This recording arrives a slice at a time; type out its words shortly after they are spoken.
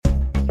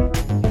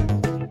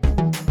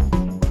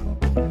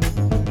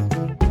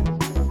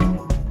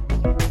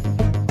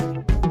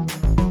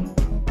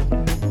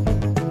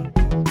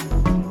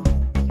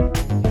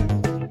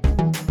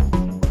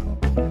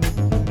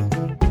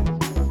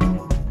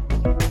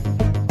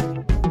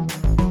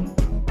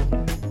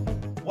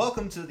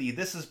to the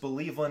This is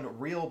Believeland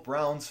Real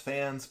Browns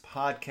Fans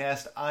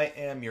podcast. I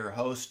am your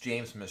host,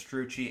 James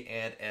Mastrucci,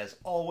 and as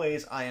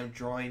always, I am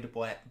joined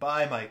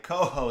by my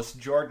co-host,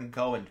 Jordan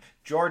Cohen.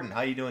 Jordan, how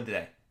you doing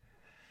today?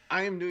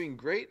 I am doing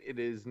great. It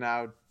is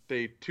now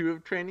day 2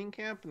 of training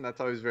camp, and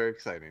that's always very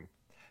exciting.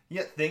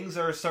 Yeah, things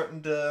are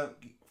starting to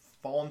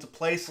fall into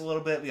place a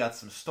little bit. We got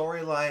some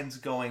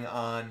storylines going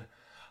on.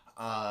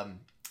 I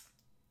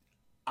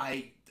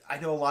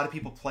know a lot of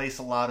people place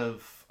a lot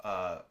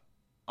of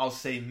I'll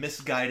say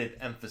misguided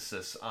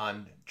emphasis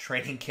on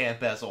training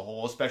camp as a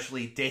whole,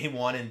 especially day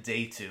 1 and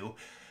day 2.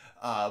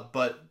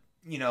 But,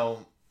 you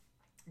know,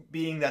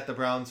 being that the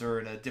Browns are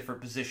in a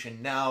different position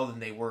now than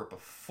they were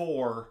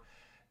before,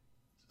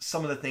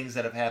 some of the things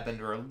that have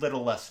happened are a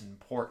little less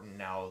important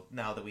now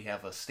that we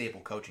have a stable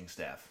coaching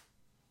staff.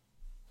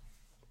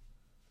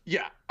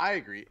 Yeah, I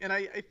agree. And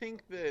I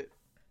think that,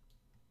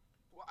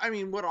 I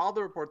mean, what all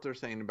the reports are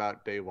saying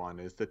about day 1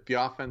 is that the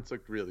offense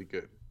looked really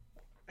good.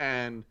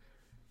 And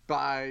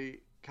by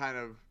kind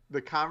of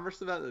the converse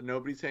of that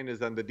nobody's saying is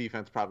then the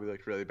defense probably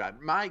looked really bad.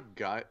 My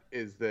gut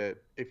is that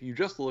if you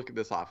just look at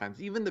this offense,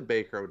 even the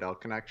Baker-Odell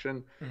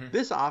connection,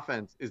 this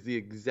offense is the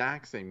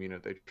exact same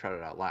unit they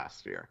tried out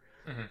last year.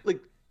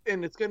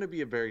 And it's going to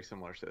be a very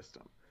similar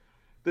system.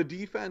 The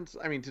defense,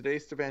 I mean, today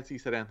Stefanski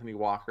said Anthony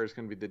Walker is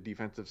going to be the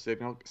defensive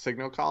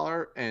signal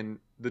caller, and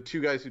the two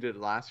guys who did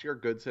it last year,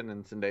 Goodson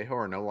and Sendejo,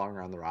 are no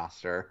longer on the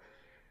roster.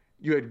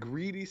 You had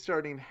Greedy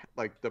starting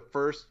like the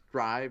first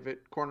drive at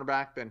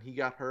cornerback, then he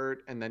got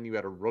hurt, and then you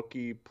had a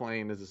rookie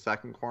playing as a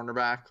second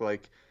cornerback.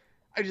 Like,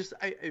 I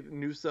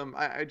knew some.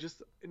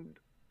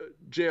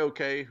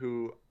 JOK,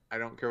 who I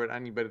don't care what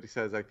anybody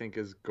says, I think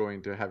is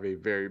going to have a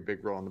very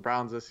big role in the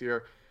Browns this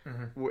year,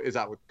 is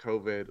out with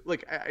COVID.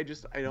 Like, I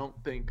don't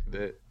think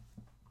that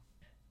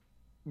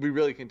we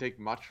really can take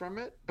much from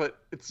it, but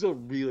it's still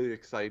really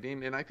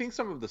exciting, and I think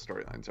some of the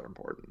storylines are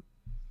important.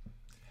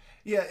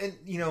 Yeah, and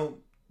you know,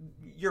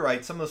 you're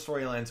right. Some of the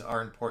storylines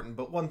are important,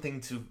 but one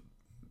thing to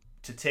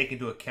take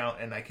into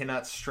account, and I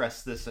cannot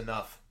stress this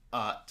enough,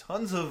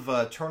 tons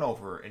of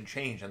turnover and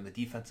change on the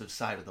defensive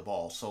side of the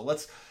ball. So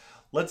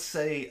let's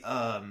say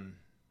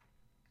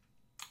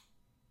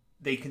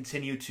they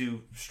continue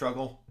to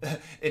struggle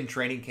in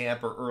training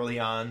camp or early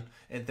on,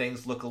 and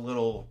things look a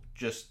little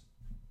just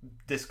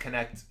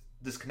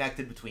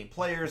disconnected between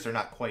players. They're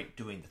not quite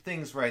doing the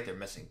things right. They're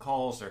missing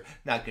calls. They're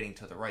not getting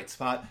to the right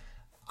spot.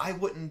 I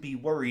wouldn't be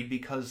worried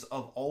because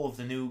of all of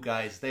the new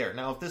guys there.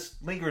 Now, if this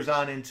lingers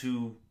on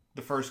into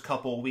the first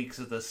couple weeks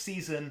of the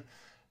season,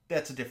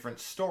 that's a different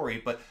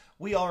story. But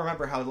we all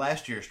remember how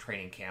last year's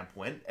training camp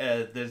went.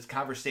 The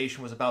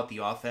conversation was about the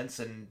offense,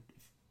 and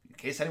in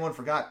case anyone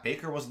forgot,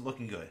 Baker wasn't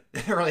looking good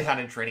early on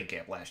in training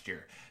camp last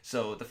year.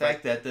 So the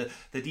fact that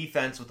the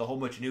defense, with a whole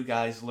bunch of new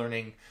guys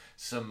learning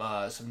some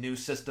new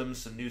systems,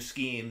 some new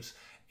schemes,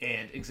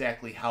 and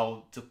exactly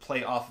how to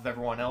play off of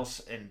everyone else,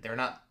 and they're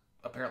not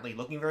apparently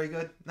looking very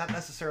good, not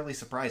necessarily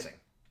surprising.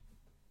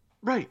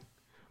 Right.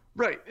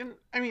 And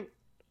I mean,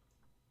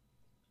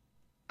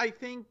 I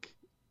think,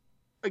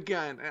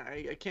 again,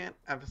 I can't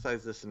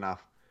emphasize this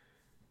enough.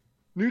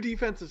 New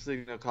defensive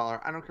signal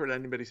caller. I don't care what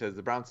anybody says.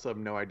 The Browns still have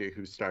no idea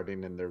who's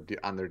starting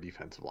on their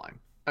defensive line.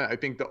 I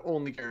think the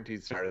only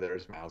guaranteed starter there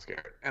is Myles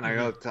Garrett. And I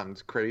know it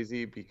sounds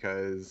crazy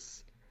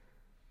because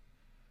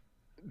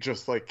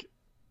just like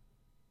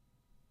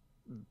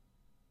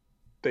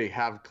they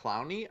have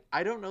Clowney.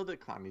 I don't know that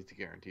Clowney's a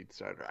guaranteed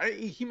starter.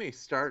 He may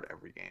start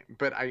every game,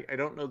 but I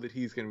don't know that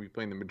he's going to be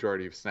playing the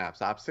majority of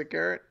snaps opposite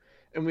Garrett.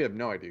 And we have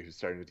no idea who's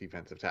starting the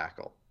defensive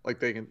tackle. Like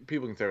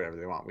people can say whatever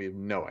they want. We have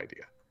no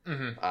idea.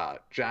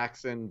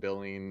 Jackson,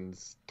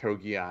 Billings,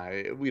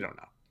 Togiai, we don't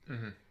know.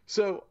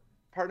 So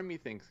part of me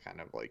thinks kind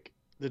of like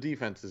the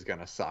defense is going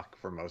to suck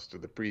for most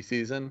of the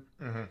preseason.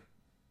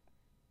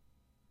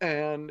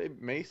 And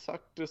it may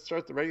suck to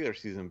start the regular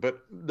season,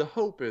 but the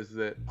hope is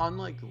that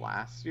unlike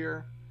last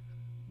year,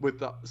 with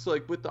the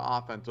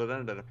offense, what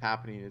ended up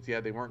happening is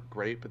they weren't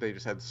great, but they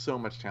just had so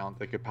much talent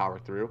they could power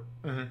through.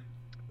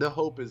 The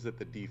hope is that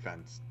the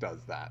defense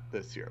does that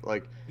this year.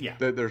 Like,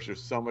 there's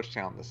just so much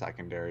talent in the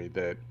secondary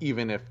that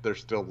even if they're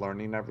still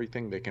learning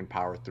everything, they can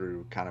power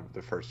through kind of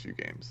the first few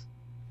games.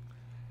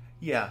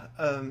 Yeah,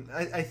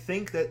 I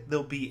think that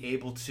they'll be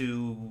able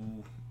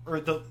to,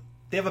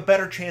 they have a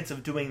better chance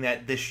of doing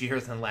that this year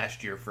than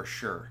last year for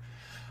sure.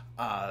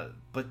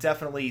 But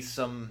definitely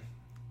some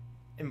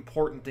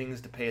important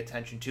things to pay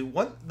attention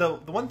to. The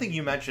one thing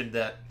you mentioned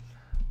that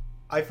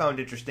I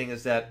found interesting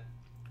is that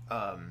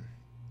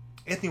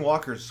Anthony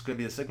Walker is going to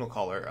be the signal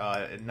caller,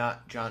 and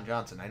not John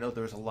Johnson. I know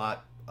there was a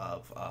lot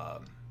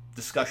of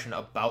discussion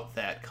about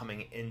that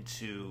coming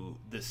into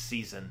this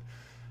season,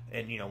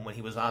 and you know when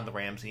he was on the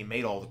Rams and he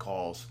made all the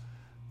calls.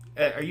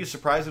 Are you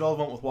surprised at all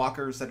went with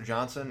Walker instead of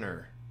Johnson,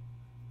 or?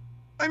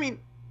 I mean,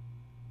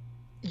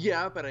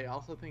 yeah, but I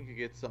also think it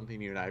gets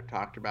something you and I have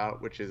talked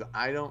about, which is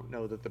I don't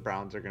know that the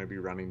Browns are going to be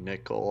running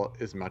nickel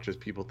as much as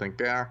people think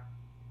they are.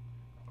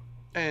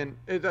 And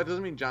that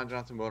doesn't mean John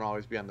Johnson won't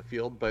always be on the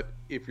field, but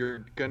if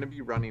you're going to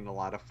be running a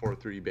lot of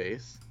 4-3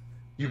 base,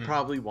 You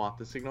probably want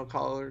the signal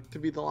caller to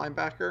be the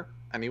linebacker,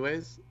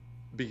 anyways,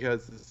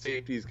 because the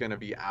safety is going to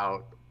be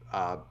out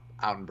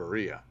in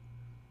Berea.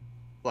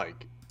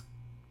 Like,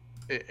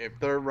 if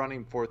they're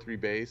running 4-3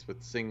 base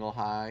with single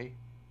high,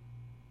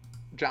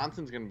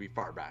 Johnson's going to be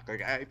far back.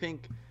 Like, I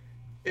think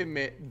it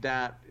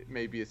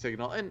may be a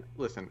signal. And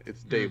listen,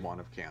 it's day 1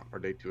 of camp or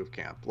day 2 of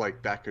camp.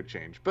 Like, that could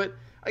change. But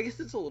I guess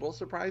it's a little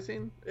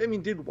surprising. I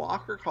mean, did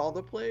Walker call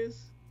the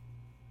plays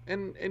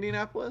in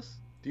Indianapolis?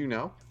 Do you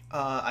know?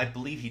 I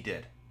believe he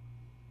did.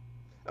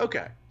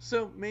 Okay,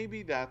 so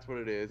maybe that's what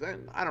it is.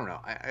 And I don't know.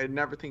 I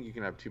never think you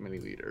can have too many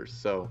leaders.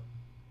 So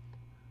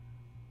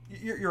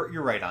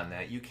you're right on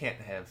that. You can't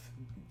have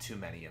too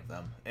many of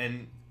them.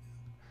 And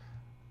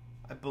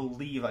I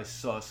believe I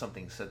saw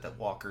something said that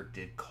Walker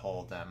did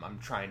call them. I'm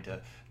trying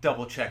to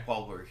double check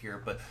while we're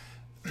here,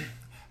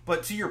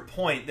 but to your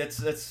point,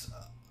 that's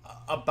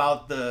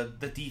about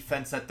the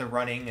defense that they're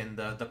running and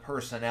the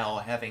personnel.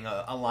 Having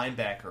a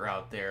linebacker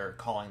out there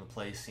calling the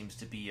plays seems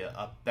to be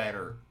a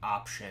better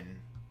option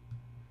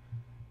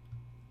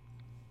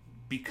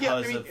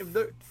because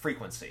of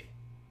frequency.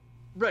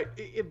 Right.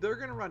 If they're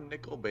going to run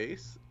nickel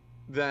base,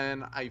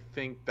 then I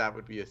think that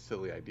would be a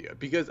silly idea.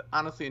 Because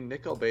honestly, in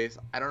nickel base,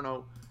 I don't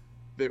know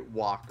that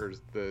Walker's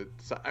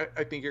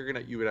I think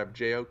you would have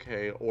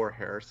JOK or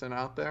Harrison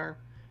out there,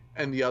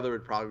 and the other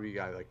would probably be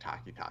a guy like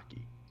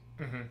Taki.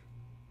 Mm-hmm.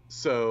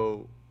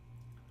 So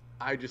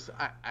I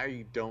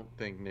don't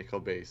think nickel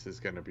base is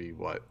going to be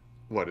what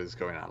is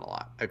going on a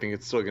lot. I think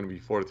it's still going to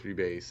be 4-3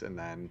 base and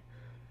then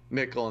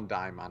nickel and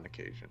dime on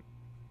occasion.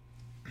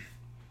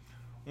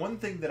 One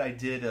thing that I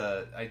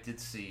did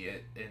see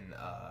it in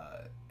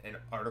an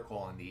article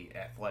on The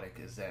Athletic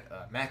is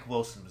that Mack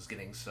Wilson was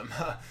getting some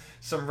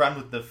run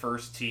with the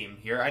first team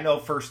here. I know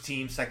first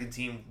team, second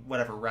team,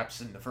 whatever reps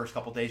in the first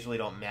couple days really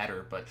don't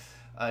matter, but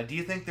do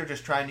you think they're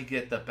just trying to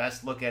get the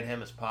best look at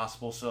him as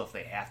possible, so if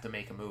they have to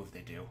make a move,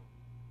 they do?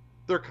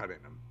 They're cutting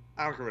him.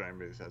 I don't care what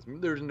anybody says.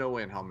 There's no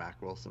way in hell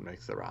Mack Wilson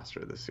makes the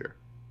roster this year,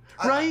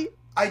 right?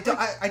 I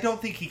don't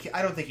think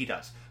he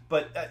does.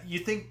 But you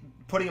think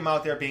putting him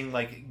out there, being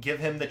like, give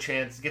him the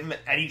chance, give him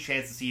any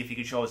chance to see if he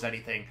can show us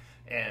anything,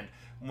 and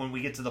when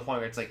we get to the point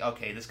where it's like,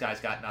 okay, this guy's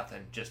got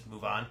nothing, just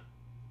move on.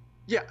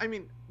 Yeah, I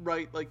mean,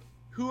 right? Like,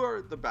 who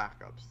are the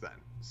backups then?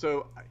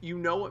 So you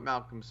know what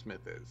Malcolm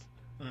Smith is.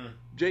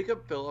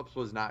 Jacob Phillips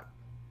was not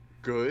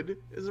good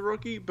as a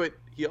rookie, but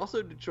he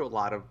also did show a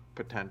lot of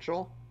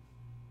potential.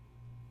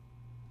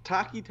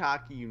 Taki,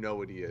 you know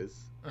what he is.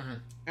 Mm-hmm.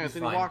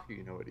 Anthony Walker,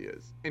 you know what he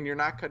is. And you're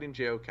not cutting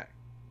JOK.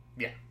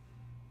 Yeah.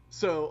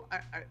 So,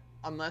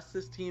 unless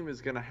this team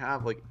is going to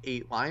have like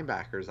 8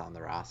 linebackers on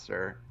the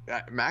roster,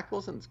 Mack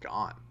Wilson's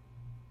gone.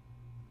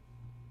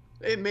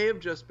 It may have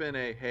just been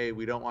hey,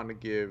 we don't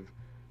want to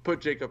put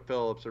Jacob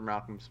Phillips or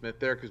Malcolm Smith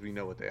there because we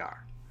know what they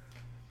are.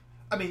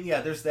 I mean,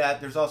 yeah, there's that.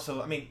 There's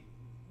also, I mean,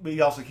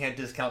 we also can't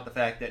discount the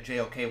fact that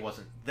JOK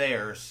wasn't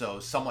there, so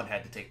someone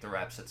had to take the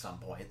reps at some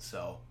point,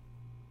 so.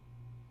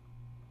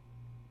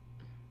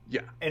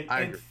 Yeah,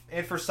 and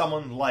for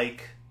someone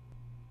like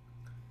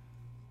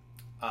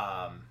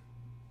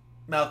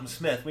Malcolm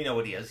Smith, we know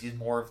what he is. He's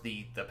more of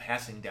the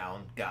passing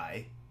down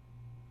guy.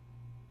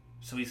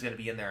 So he's going to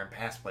be in there in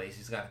pass plays.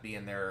 He's got to be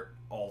in there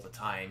all the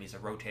time. He's a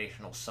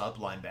rotational sub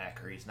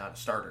linebacker. He's not a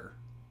starter.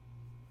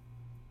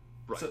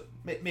 Right. So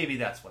maybe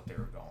that's what they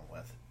were going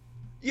with.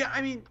 Yeah,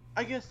 I mean,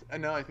 I guess,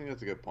 no, I think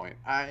that's a good point.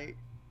 I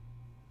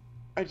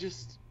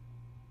just...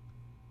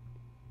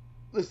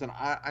 Listen,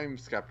 I'm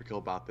skeptical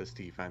about this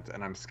defense,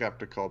 and I'm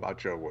skeptical about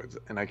Joe Woods.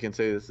 And I can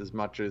say this as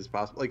much as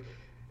possible. Like,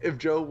 if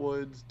Joe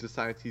Woods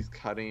decides he's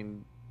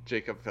cutting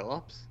Jacob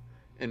Phillips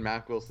and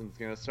Mack Wilson's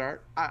going to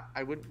start,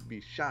 I wouldn't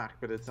be shocked,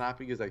 but it's not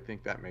because I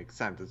think that makes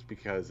sense. It's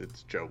because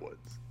it's Joe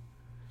Woods.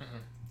 Mm-hmm.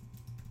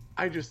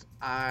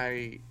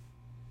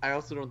 I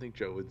also don't think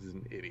Joe Woods is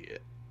an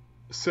idiot.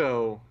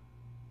 So,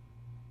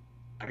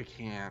 I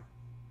can't.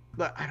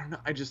 I don't know.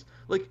 I just,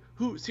 like,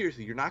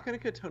 seriously, you're not going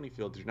to cut Tony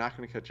Fields. You're not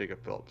going to cut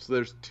Jacob Phillips. So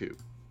there's 2.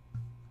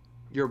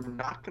 You're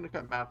not going to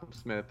cut Malcolm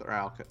Smith or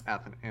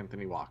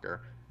Anthony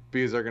Walker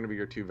because they're going to be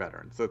your 2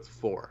 veterans. So that's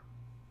 4.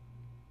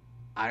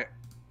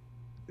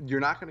 You're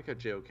not going to cut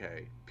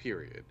JOK,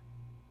 period.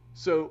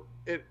 So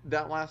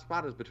that last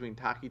spot is between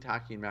Taki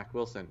and Mack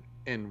Wilson.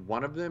 And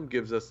one of them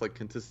gives us, like,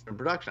 consistent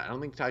production. I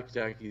don't think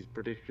Taki is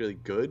particularly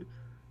good,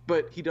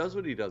 but he does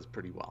what he does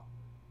pretty well.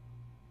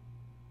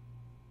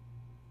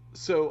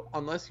 So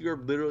unless you're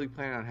literally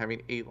planning on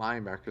having 8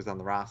 linebackers on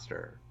the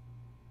roster,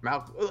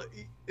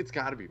 it's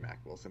got to be Mack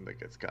Wilson that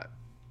gets cut.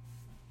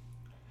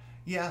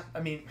 Yeah,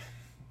 I mean,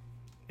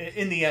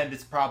 in the end,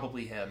 it's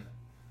probably him.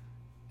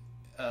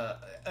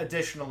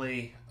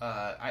 Additionally,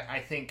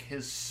 I think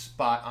his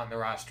spot on the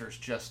roster is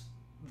just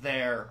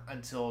there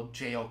until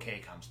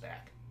JOK comes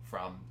back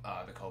from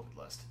the COVID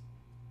list.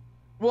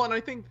 Well, and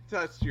I think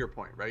that's to your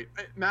point, right?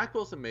 Mack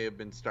Wilson may have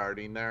been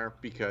starting there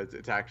because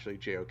it's actually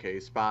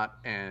JOK's spot,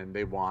 and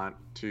they want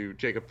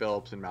Jacob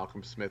Phillips and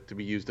Malcolm Smith to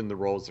be used in the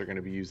roles they're going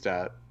to be used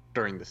at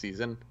during the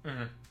season.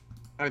 Mm-hmm.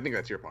 I think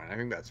that's your point. I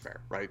think that's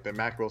fair, right? That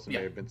Mack Wilson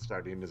may have been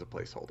starting as a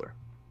placeholder.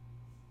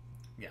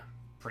 Yeah.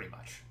 pretty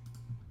much.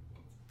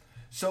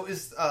 So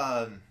is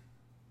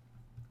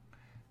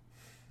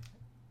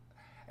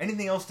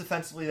anything else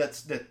defensively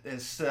that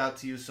has stood out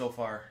to you so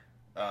far?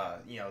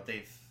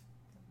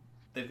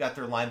 They've got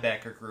their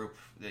linebacker group.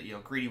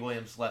 Greedy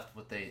Williams left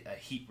with a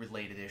heat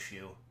related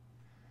issue.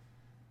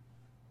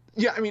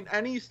 Yeah, I mean,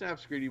 any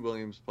snaps Greedy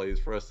Williams plays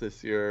for us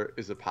this year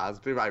is a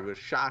positive. I was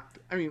shocked.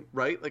 I mean,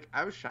 right? Like,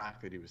 I was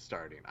shocked that he was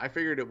starting. I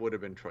figured it would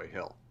have been Troy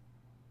Hill.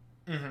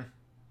 Mm-hmm.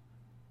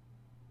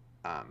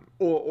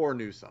 Or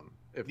Newsome,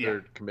 if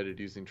they're committed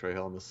to using Troy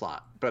Hill in the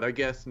slot. But I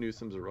guess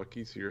Newsome's a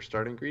rookie, so you're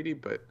starting Greedy.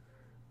 But,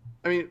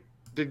 I mean,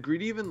 did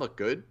Greedy even look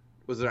good?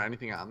 Was there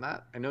anything on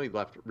that? I know he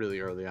left really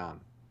early on.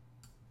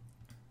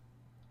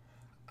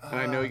 And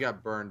I know he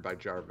got burned by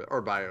Jarvis, or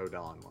by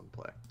Odell on one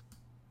play.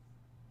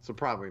 So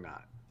probably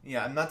not.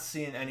 Yeah, I'm not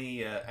seeing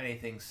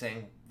anything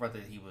saying whether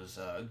he was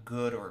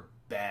good or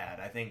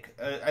bad. I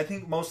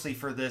think mostly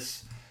for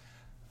this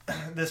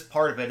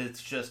part of it,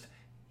 it's just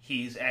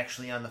he's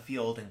actually on the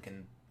field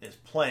and is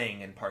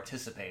playing and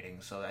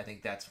participating. So I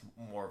think that's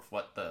more of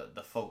what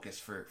the focus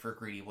for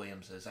Greedy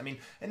Williams is. I mean,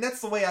 and that's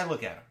the way I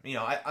look at him.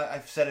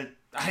 I've said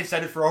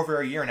it for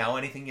over a year now.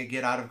 Anything you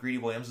get out of Greedy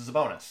Williams is a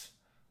bonus.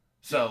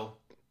 So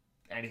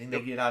anything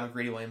they get out of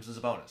Greedy Williams is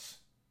a bonus.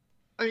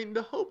 I mean,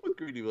 the hope with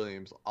Greedy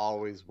Williams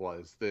always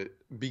was that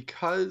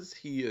because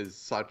he is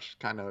such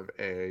kind of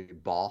a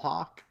ball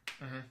hawk,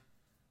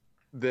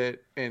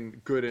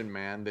 and good in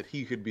man, that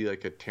he could be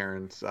like a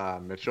Terrence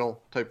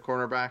Mitchell type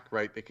cornerback,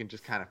 right? They can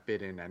just kind of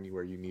fit in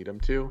anywhere you need him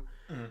to.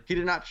 Mm-hmm. He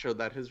did not show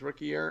that his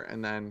rookie year,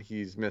 and then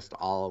he's missed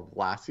all of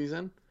last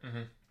season.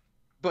 Mm-hmm.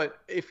 But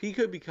if he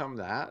could become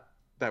that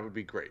would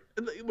be great.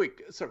 Wait,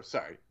 so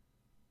sorry.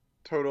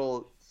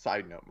 Total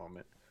side note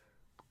moment.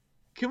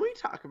 Can we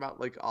talk about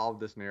like all of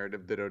this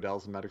narrative that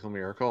Odell's a medical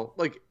miracle?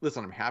 Like,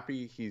 listen, I'm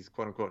happy he's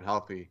quote unquote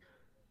healthy.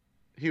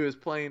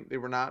 They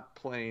were not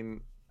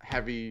playing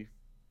heavy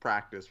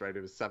practice, right?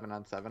 It was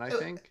 7-on-7, I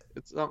think,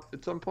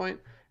 at some point.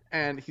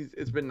 And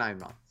it's been 9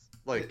 months.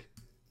 Like,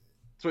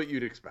 it's what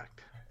you'd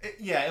expect.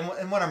 Yeah,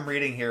 and what I'm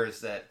reading here is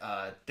that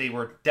they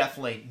were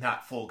definitely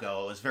not full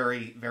go. It was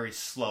very, very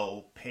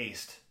slow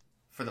paced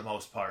for the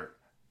most part.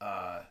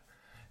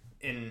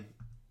 In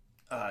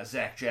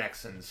Zach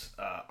Jackson's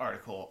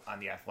article on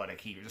The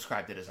Athletic, he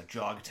described it as a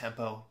jog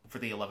tempo for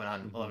the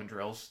 11-on-11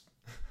 drills.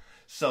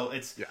 So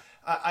it's,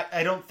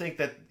 I don't think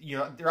that,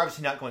 they're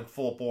obviously not going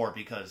full bore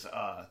because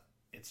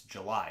it's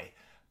July.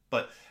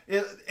 But,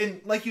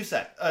 and like you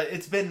said,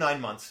 it's been 9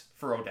 months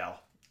for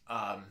Odell.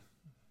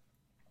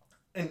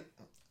 And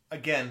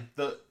again,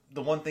 the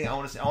one thing I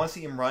want to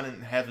see him run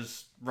and have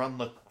his run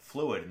look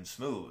fluid and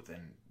smooth.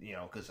 And,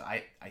 because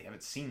I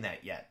haven't seen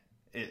that yet.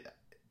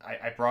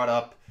 I brought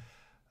up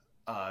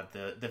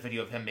the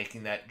video of him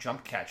making that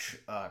jump catch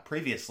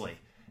previously,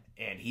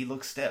 and he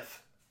looks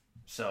stiff.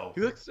 So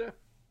he looks stiff,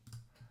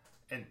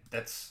 and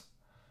that's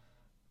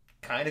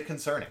kind of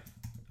concerning,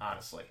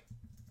 honestly.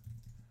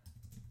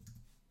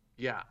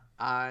 Yeah,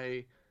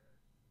 I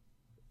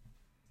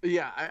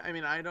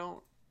mean, I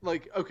don't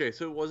like. Okay,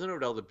 so it wasn't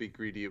Odell that beat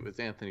Greedy; it was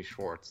Anthony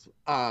Schwartz.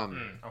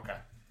 Okay,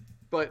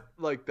 but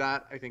like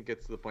that, I think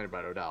gets to the point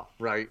about Odell,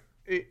 right?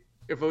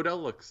 If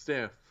Odell looks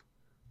stiff,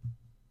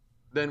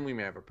 then we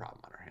may have a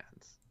problem on our hands.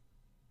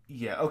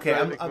 Yeah, okay.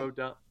 Right?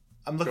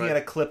 I'm looking at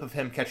a clip of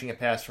him catching a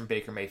pass from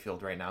Baker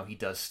Mayfield right now. He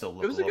does still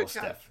look a little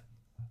stiff.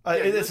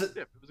 It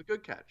was a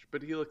good catch,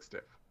 but he looks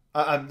stiff.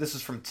 This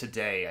is from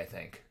today, I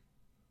think.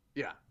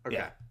 Yeah. Okay.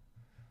 Yeah.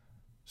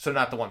 So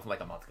not the one from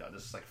like a month ago.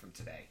 This is like from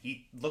today.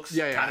 He looks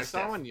kind of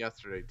stiff. I saw one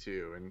yesterday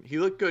too, and he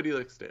looked good. He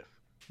looked stiff.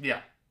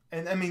 Yeah,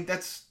 and I mean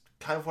that's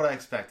kind of what I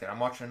expected. I'm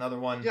watching another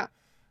one. Yeah.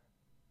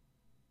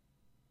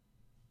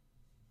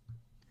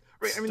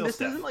 Right, I mean, this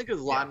isn't like a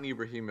Zlatan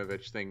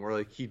Ibrahimovic thing where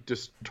like he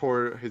just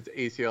tore his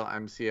ACL,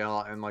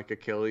 MCL, and like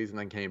Achilles, and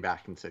then came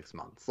back in 6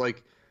 months.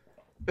 Like,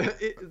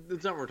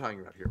 that's not what we're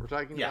talking about here. We're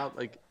talking about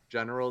like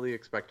generally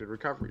expected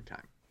recovery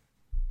time.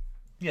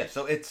 Yeah,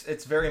 so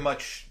it's very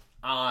much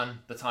on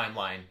the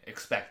timeline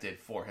expected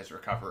for his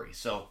recovery.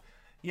 So,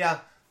 yeah,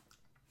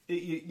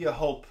 you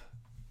hope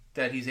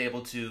that he's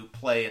able to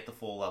play at the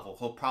full level.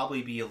 He'll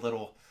probably be a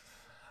little.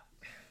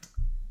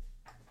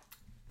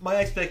 My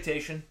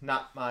expectation,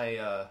 not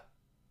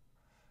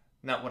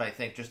what I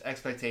think, just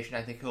expectation.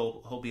 I think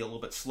he'll be a little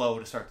bit slow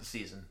to start the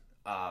season.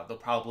 They'll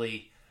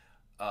probably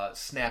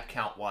snap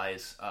count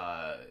wise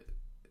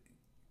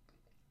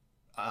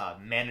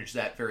manage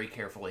that very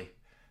carefully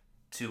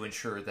to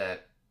ensure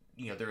that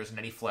there isn't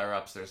any flare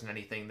ups. There isn't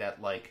anything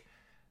that like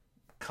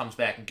comes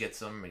back and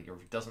gets him and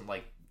doesn't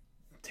like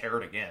tear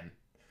it again.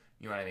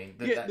 You know what I mean?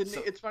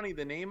 It's funny.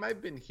 The name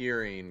I've been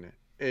hearing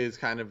is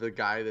kind of the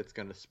guy that's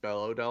going to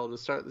spell Odell to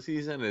start the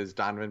season is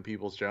Donovan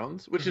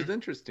Peoples-Jones, which is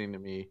interesting to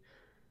me.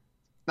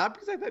 Not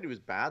because I thought he was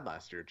bad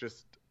last year,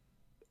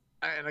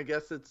 and I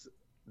guess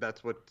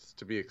that's what's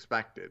to be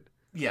expected.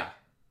 Yeah,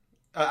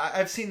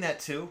 I've seen that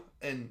too,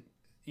 and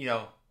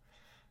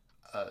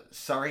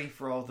sorry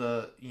for all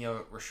the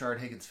Rashard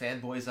Higgins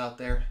fanboys out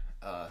there.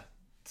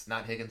 It's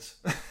not Higgins,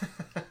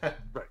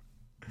 right?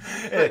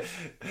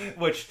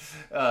 Which,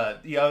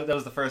 that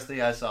was the first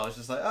thing I saw. I was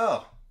just like,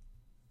 oh,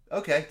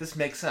 okay, this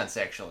makes sense,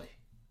 actually.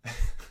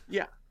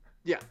 Yeah.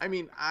 Yeah. I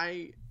mean,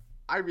 I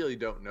really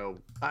don't know.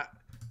 I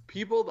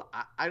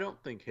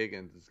don't think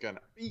Higgins is going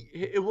to.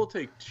 It will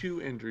take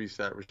 2 injuries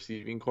to that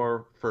receiving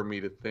core for me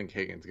to think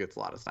Higgins gets a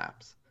lot of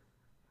snaps.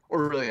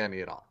 Or really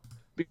any at all.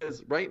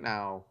 Because right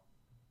now,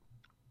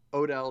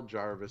 Odell,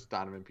 Jarvis,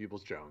 Donovan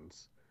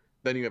Peoples-Jones.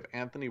 Then you have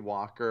Anthony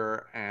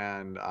Walker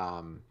and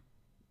I'm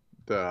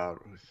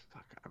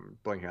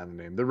blanking on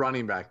the name. The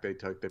running back they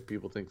took that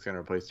people think is going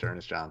to replace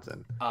Ernest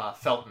Johnson.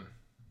 Felton.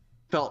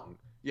 Felton.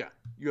 Yeah.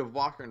 You have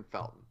Walker and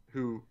Felton,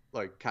 who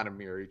like kind of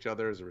mirror each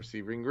other as a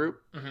receiving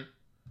group. Mm-hmm.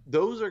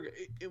 Those are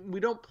we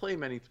don't play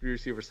many 3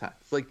 receiver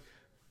sets. Like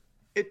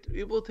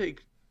it will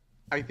take,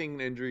 I think,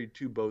 an injury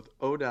to both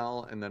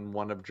Odell and then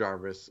one of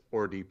Jarvis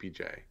or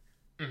DPJ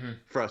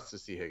for us to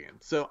see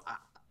Higgins. So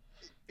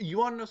you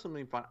want to know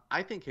something fun?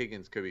 I think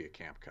Higgins could be a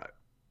camp cut.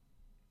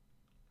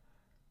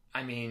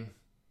 I mean,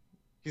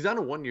 he's on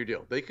a 1-year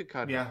deal. They could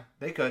cut him. Yeah,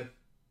 they could.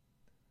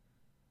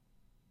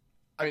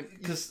 I mean,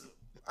 because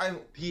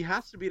he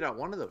has to beat out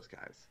one of those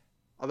guys.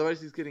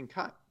 Otherwise, he's getting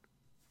cut.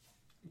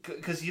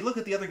 Because you look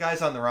at the other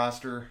guys on the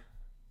roster,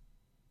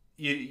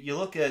 you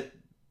look at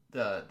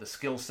the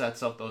skill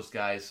sets of those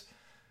guys,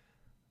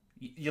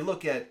 you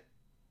look at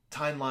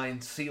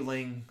timeline,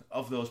 ceiling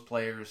of those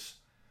players.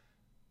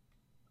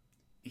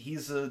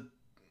 Higgins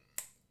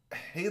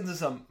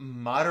is a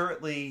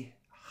moderately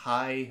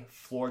high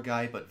floor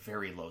guy, but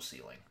very low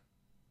ceiling.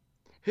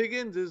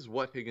 Higgins is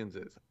what Higgins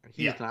is.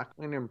 He's not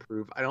going to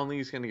improve. I don't think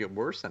he's going to get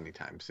worse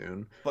anytime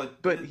soon.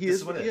 But he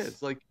is what he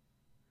is. Like,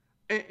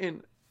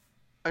 and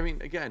I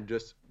mean, again,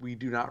 just we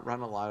do not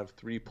run a lot of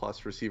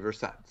 3+ receiver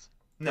sets.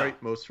 No.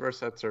 Right? Most of our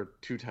sets are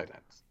 2 tight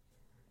ends.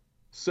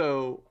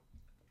 So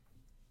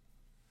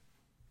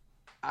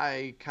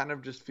I kind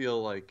of just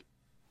feel like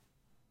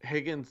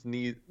Higgins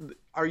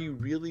are you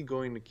really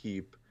going to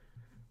keep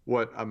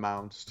what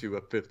amounts to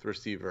a 5th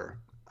receiver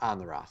on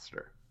the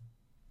roster?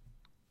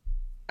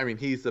 I mean,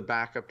 he's the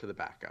backup to the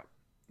backup.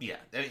 Yeah.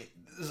 I mean,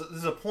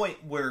 there's a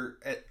point where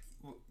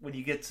when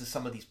you get to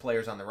some of these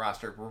players on the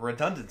roster where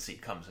redundancy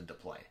comes into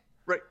play.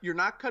 Right. You're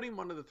not cutting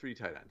one of the 3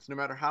 tight ends, no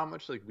matter how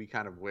much like we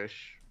kind of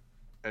wish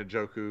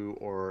Njoku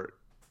or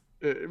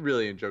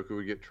really Njoku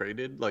would get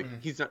traded. Like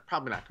he's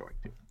probably not going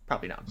to.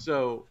 Probably not.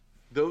 So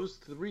those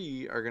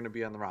 3 are going to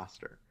be on the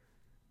roster.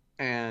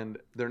 And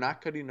they're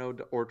not cutting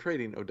or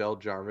trading Odell,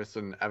 Jarvis,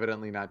 and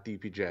evidently not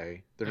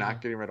DPJ. They're not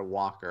getting rid of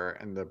Walker.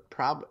 And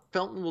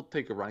Felton will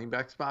take a running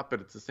back spot, but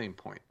it's the same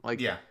point.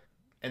 Like, yeah.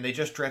 And they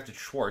just drafted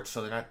Schwartz,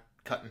 so they're not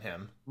cutting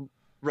him.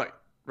 Right.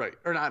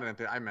 Or not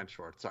Anthony. I meant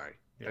Schwartz. Sorry.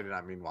 Yeah. I did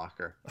not mean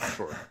Walker.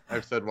 Schwartz.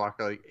 I've said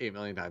Walker like 8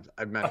 million times.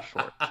 I meant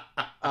Schwartz.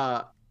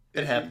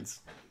 It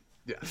happens.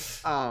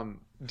 Yeah.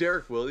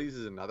 Derek Willies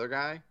is another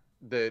guy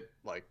that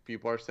like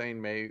people are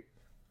saying may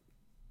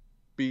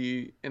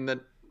be in the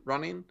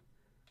running.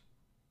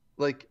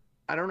 Like,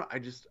 I don't know.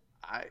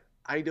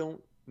 I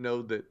don't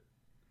know that.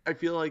 I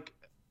feel like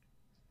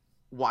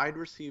wide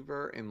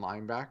receiver and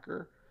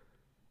linebacker,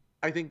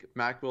 I think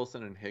Mack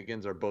Wilson and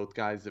Higgins are both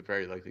guys that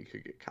very likely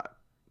could get cut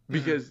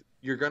because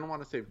you're going to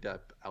want to save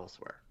depth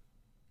elsewhere.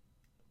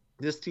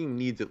 This team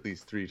needs at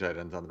least 3 tight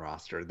ends on the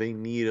roster. They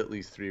need at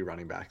least 3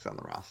 running backs on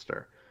the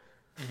roster.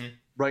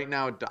 Right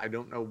now, I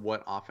don't know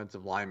what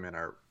offensive linemen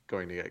are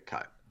going to get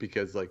cut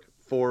because like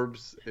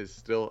Forbes is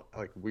still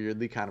like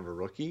weirdly kind of a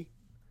rookie.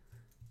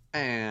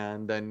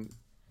 And then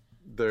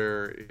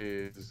there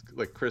is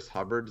like Chris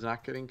Hubbard's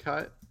not getting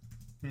cut.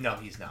 No,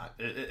 he's not.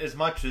 As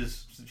much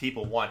as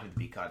people want him to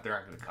be cut, they're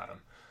not going to cut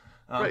him.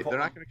 Right, they're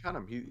not going to cut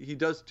him. He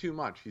does too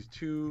much. He's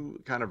too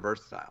kind of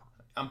versatile.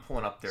 I'm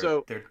pulling up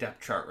their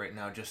depth chart right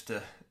now just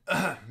to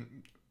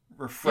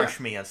refresh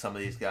me on some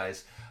of these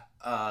guys.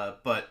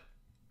 But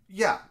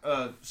yeah,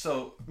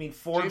 so I mean,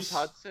 Forbes, James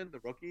Hudson, the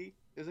rookie,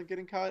 isn't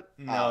getting cut.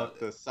 No,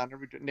 the son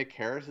of Nick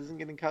Harris isn't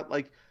getting cut.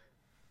 Like,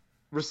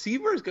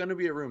 receiver is going to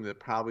be a room that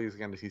probably is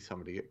going to see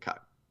somebody get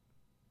cut,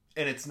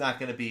 and it's not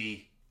going to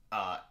be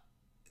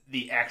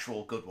the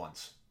actual good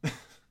ones.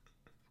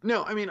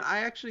 No, I mean, I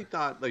actually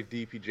thought like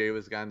DPJ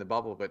was the guy in the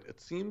bubble, but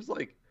it seems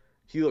like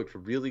he looked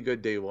really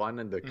good day one,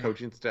 and the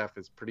coaching staff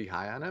is pretty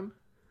high on him.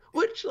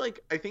 Which,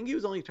 like, I think he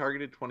was only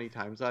targeted 20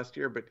 times last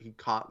year, but he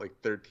caught like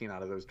 13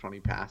 out of those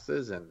 20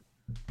 passes and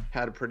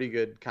had a pretty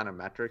good kind of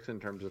metrics in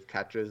terms of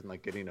catches and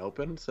like getting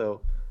open.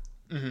 So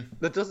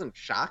that doesn't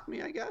shock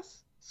me, I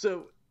guess.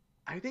 So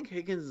I think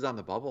Higgins is on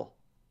the bubble.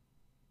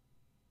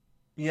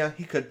 Yeah,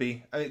 he could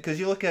be. Because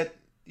you look at,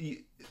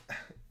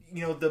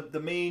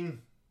 the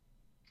main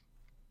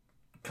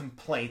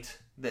complaint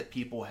that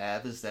people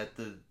have is that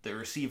the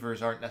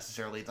receivers aren't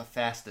necessarily the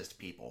fastest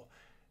people.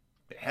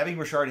 Having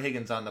Rashard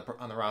Higgins on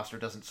the roster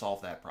doesn't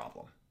solve that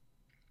problem.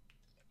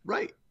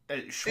 Right.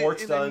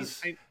 Schwartz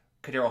does.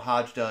 Kadero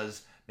Hodge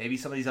does. Maybe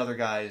some of these other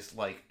guys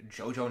like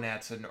JoJo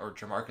Natson or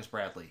Jamarcus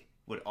Bradley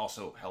would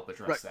also help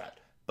address that.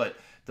 But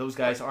those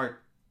guys aren't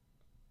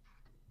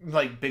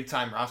like big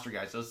time roster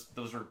guys.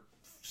 Those are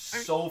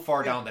so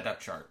far down the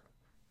depth chart.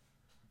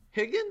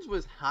 Higgins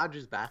was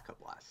Hodges' backup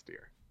last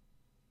year.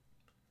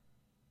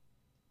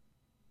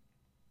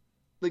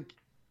 Like,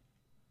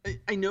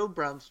 I know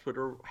Brown's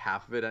Twitter,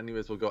 half of it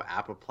anyways, will go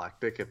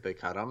apoplectic if they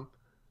cut him.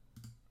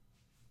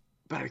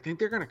 But I think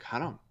they're going to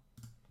cut him.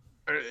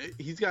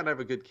 He's got to have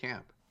a good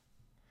camp.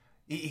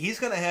 He's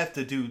going to have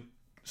to do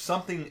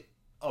something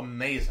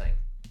amazing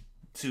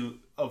to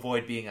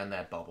avoid being on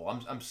that bubble.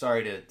 I'm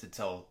sorry to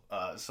tell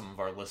some of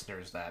our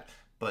listeners that,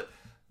 but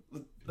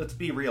let's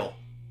be real.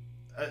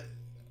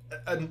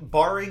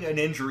 Barring an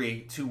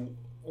injury to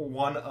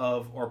one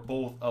of or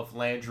both of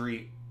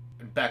Landry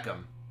and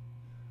Beckham,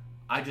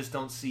 I just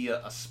don't see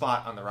a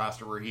spot on the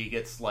roster where he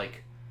gets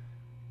like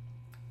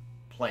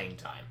playing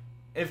time.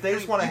 If they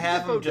just want to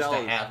have him, just to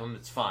have him,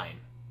 it's fine.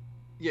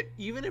 Yeah,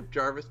 even if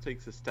Jarvis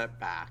takes a step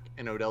back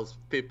and Odell's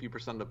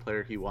 50% the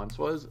player he once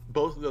was,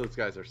 both of those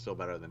guys are still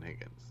better than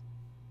Higgins.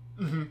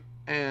 Mm-hmm.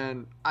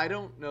 And I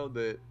don't know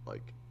that,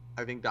 like,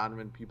 I think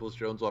Donovan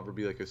Peoples-Jones will ever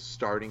be like a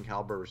starting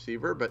caliber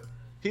receiver, but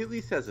he at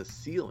least has a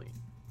ceiling,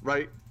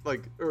 right?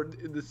 Like, or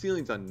the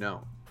ceiling's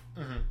unknown.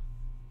 Mm-hmm.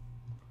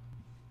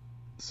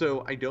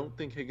 So I don't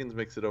think Higgins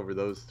makes it over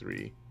those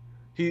three.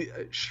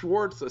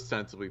 Schwartz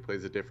ostensibly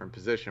plays a different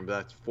position, but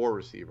that's 4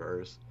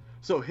 receivers.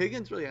 So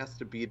Higgins really has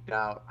to beat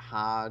out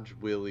Hodge,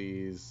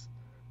 Willis,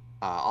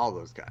 all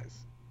those guys.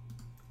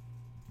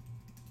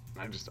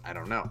 I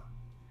don't know.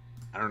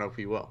 I don't know if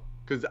he will.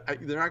 Because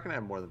they're not going to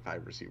have more than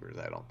 5 receivers,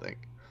 I don't think.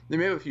 They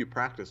may have a few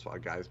practice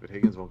squad guys, but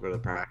Higgins won't go to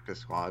the practice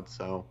squad,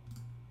 so...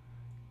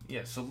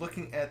 Yeah, so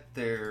looking at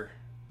their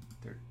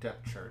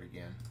depth chart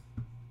again.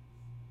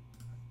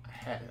 I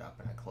had it up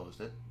and I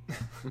closed it.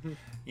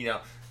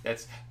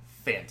 That's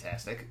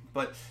fantastic.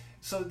 But...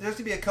 So there's going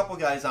to be a couple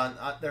guys on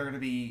there are going to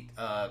be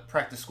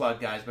practice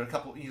squad guys, but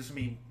there's going to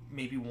be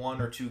maybe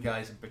 1 or 2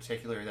 guys in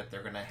particular that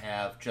they're going to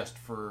have just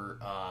for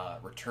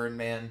return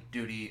man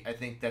duty. I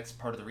think that's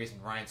part of the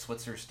reason Ryan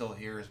Switzer is still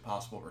here as a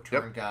possible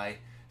return guy.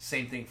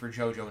 Same thing for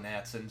JoJo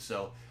Natson.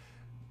 So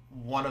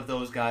one of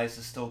those guys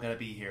is still going to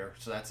be here.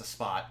 So that's a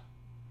spot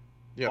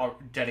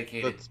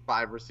dedicated. That's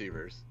 5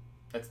 receivers.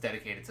 That's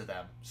dedicated to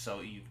them.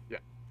 So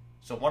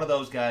So one of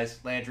those guys,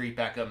 Landry,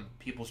 Beckham,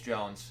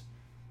 Peoples-Jones,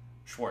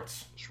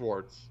 Schwartz.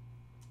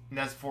 And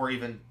that's before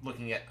even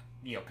looking at,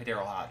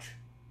 Kadero Hodge,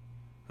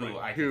 who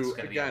I think is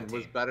going to be on the team.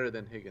 Was better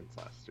than Higgins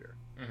last year.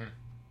 Mm-hmm.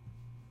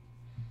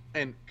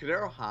 And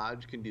Kadero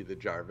Hodge can do the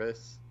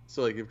Jarvis.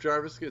 So, like, if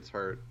Jarvis gets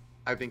hurt,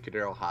 I think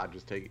Kadero Hodge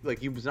is taking... Like,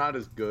 he was not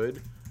as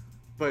good,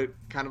 but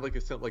kind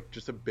of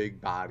just a big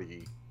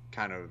body,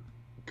 kind of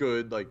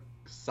good, like,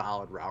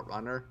 solid route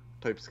runner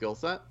type skill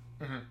set.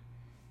 Mm-hmm.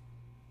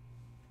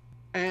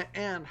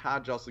 And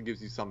Hodge also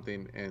gives you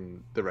something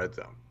in the red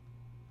zone.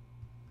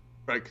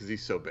 Right, because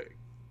he's so big.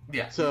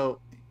 Yeah. So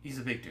he's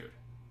a big dude.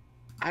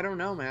 I don't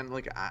know, man.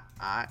 Like,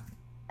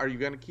 are you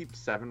going to keep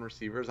 7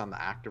 receivers on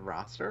the active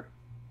roster?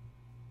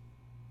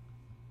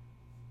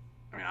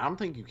 I mean, I don't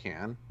think you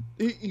can.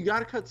 You got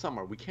to cut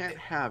somewhere. We can't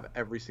have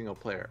every single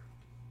player.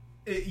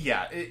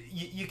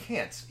 You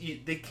can't.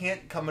 They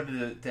can't come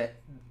into that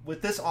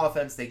with this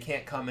offense. They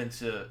can't come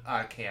into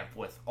camp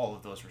with all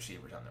of those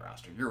receivers on the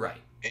roster. You're right.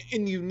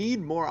 And you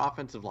need more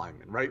offensive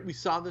linemen, right? We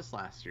saw this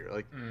last year.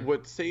 Like,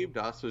 what saved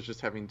us was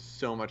just having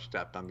so much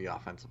depth on the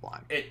offensive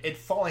line. It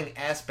falling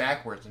ass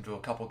backwards into a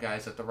couple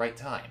guys at the right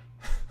time.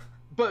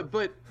 But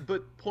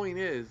point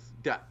is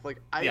depth.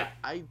 Like,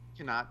 I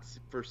cannot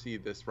foresee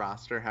this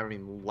roster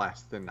having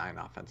less than 9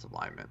 offensive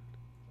linemen.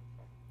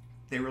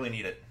 They really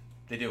need it.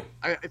 They do.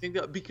 I think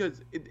that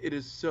because it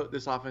is so,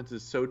 this offense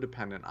is so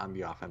dependent on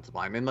the offensive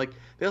line. And, like,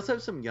 they also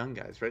have some young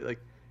guys, right? Like,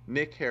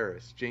 Nick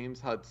Harris,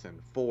 James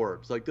Hudson,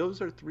 Forbes. Like,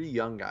 those are 3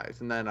 young guys.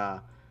 And then,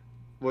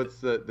 what's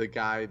the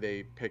guy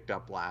they picked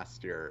up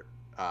last year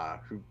at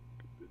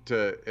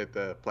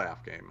the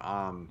playoff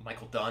game?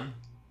 Michael Dunn?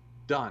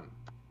 Dunn.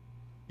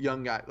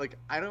 Young guy. Like,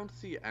 I don't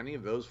see any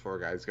of those 4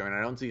 guys going.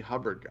 I don't see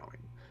Hubbard going.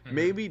 Mm-hmm.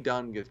 Maybe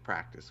Dunn gets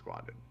practice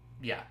squatted.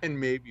 Yeah. And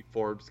maybe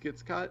Forbes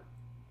gets cut.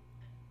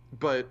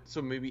 But,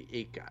 so maybe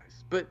 8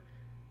 guys. But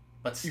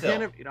still, you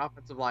can't have 8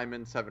 offensive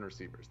linemen, 7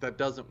 receivers. That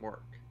doesn't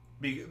work.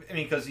 I mean,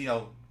 because,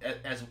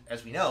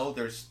 as we know,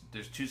 there's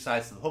 2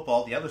 sides to the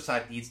football. The other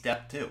side needs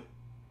depth, too.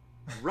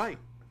 Right.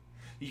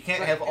 You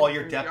can't have all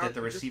your depth at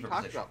the receiver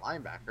position. Talked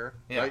about linebacker,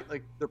 right?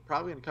 Like, they're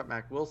probably going to cut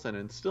Mac Wilson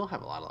and still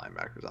have a lot of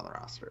linebackers on the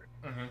roster.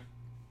 Mm-hmm.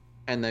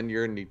 And then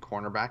you're going to need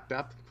cornerback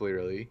depth,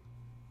 clearly.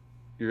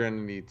 You're going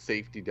to need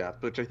safety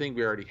depth, which I think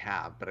we already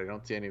have, but I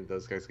don't see any of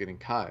those guys getting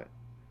cut.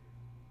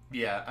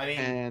 Yeah, I mean...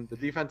 And the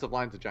defensive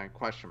line's a giant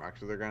question mark,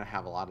 so they're going to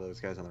have a lot of those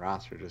guys on the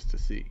roster just to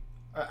see.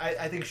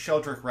 I think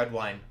Sheldrick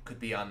Redwine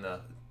could be on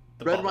the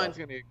Redwine's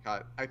going to get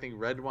cut. I think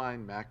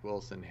Redwine, Mac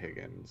Wilson,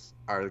 Higgins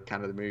are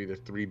kind of maybe the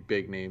 3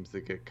 big names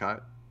that get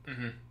cut.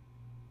 Mm-hmm.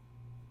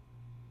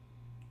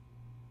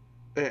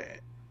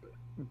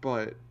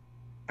 But,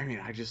 I mean,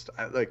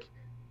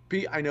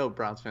 I know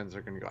Browns fans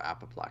are going to go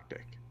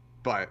apoplectic,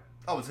 but...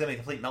 Oh, it's going to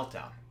be a complete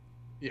meltdown.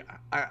 Yeah,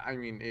 I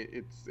mean,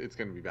 it's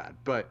going to be bad,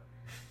 but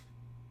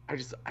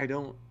I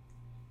don't...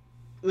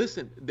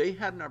 listen, they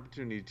had an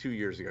opportunity 2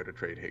 years ago to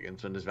trade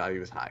Higgins when his value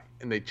was high,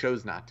 and they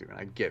chose not to. And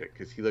I get it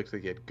because he looks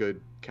like he had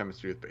good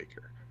chemistry with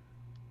Baker.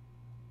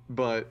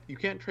 But you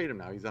can't trade him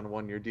now. He's on a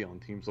 1-year deal,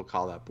 and teams will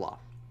call that bluff.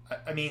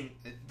 I mean,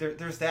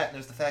 there's that, and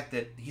there's the fact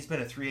that he's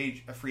been a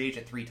free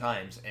agent 3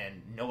 times,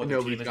 and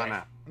nobody's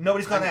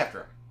gone after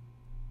him.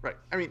 Right.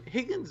 I mean,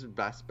 Higgins'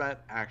 best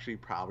bet actually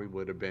probably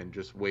would have been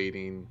just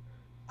waiting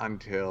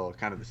until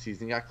kind of the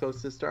season got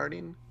close to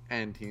starting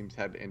and teams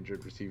had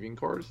injured receiving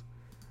cores.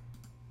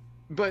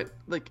 But,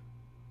 like,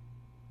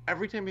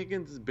 every time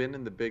Higgins has been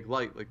in the big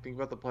light, like, think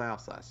about the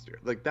playoffs last year.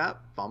 Like, that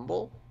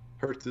fumble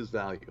hurts his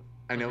value.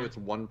 I know it's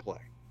one play.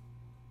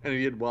 And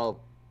he did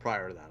well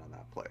prior to that on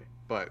that play.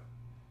 But,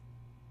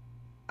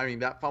 I mean,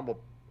 that fumble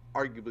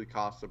arguably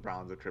cost the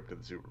Browns a trip to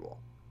the Super Bowl.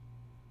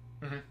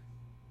 Mm-hmm.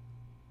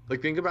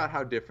 Like, think about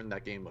how different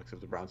that game looks if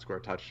the Browns score a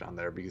touchdown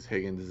there because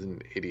Higgins is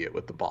an idiot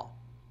with the ball.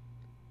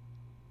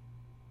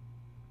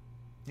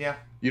 Yeah.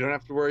 You don't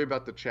have to worry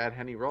about the Chad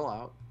Henne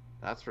rollout.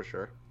 That's for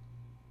sure.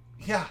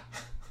 Yeah.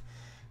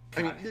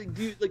 I mean,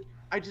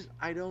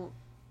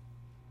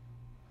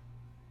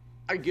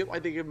 I get why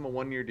they give him a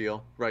 1-year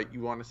deal, right?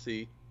 You want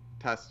to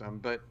test him,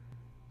 but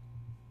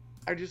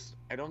I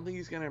don't think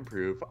he's going to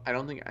improve. I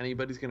don't think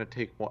anybody's going to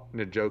take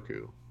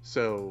Njoku.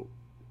 So,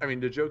 I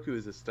mean, Njoku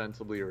is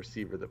ostensibly a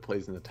receiver that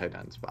plays in the tight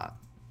end spot.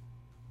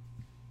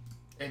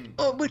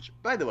 Which,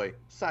 by the way,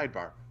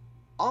 sidebar.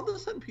 All of a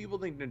sudden, people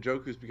think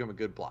Njoku's become a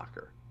good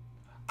blocker.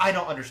 I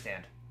don't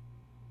understand.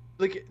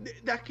 Like,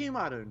 that came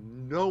out of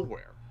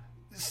nowhere.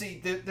 See,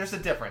 there's a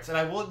difference, and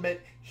I will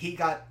admit he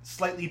got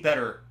slightly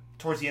better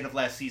towards the end of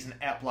last season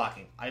at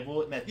blocking. I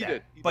will admit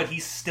that. But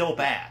he's still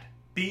bad.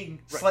 Being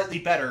slightly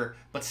better,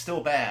 but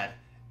still bad,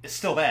 is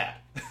still bad.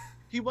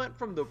 He went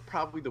from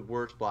probably the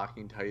worst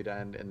blocking tight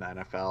end in the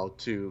NFL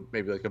to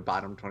maybe like a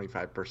bottom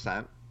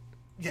 25%.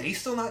 Yeah, he's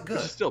still not good.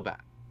 Which is still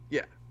bad.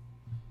 Yeah.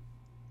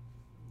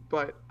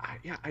 But,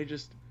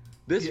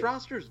 this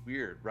roster is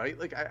weird, right?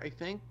 Like, I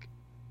think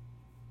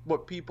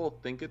what people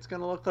think it's going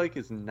to look like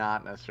is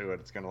not necessarily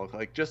what it's going to look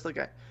like. Just like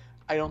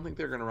I don't think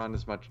they're going to run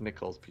as much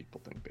nickel as people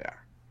think they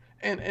are.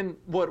 And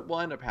what will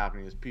end up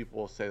happening is people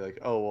will say, like,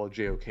 oh, well,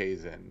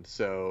 JOK's in,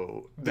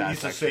 so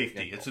that's a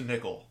safety. It's a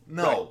nickel.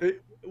 No. Right.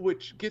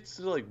 Which gets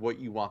to, like, what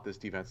you want this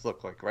defense to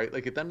look like, right?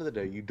 Like, at the end of the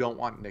day, you don't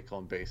want nickel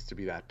and base to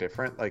be that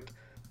different. Like,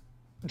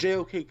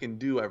 JOK can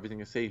do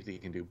everything a safety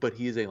can do, but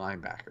he is a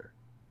linebacker.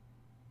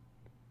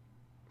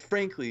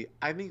 Frankly,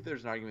 I think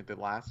there's an argument that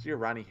last year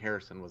Ronnie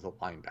Harrison was a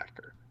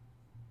linebacker.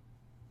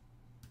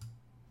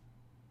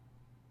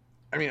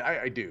 I mean,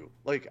 I do.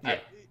 Like, yeah.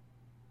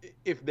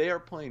 If they are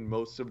playing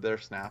most of their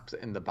snaps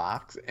in the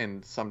box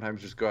and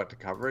sometimes just go out to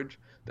coverage,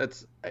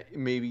 that's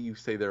maybe you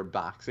say they're a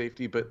box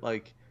safety, but,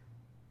 like,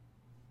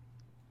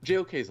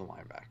 JOK is a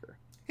linebacker.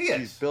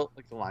 He's built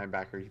like a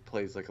linebacker. He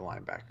plays like a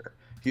linebacker.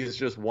 He's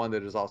just one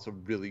that is also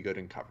really good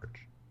in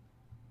coverage.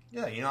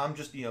 Yeah, I'm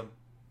just,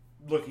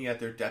 looking at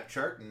their depth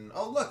chart, and,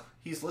 oh, look,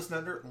 he's listed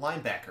under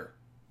linebacker.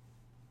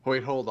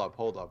 Wait, hold up.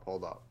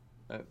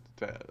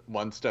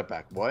 One step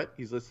back. What?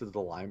 He's listed as a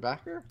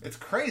linebacker? It's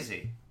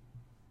crazy.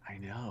 I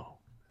know.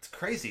 It's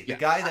crazy. The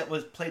guy that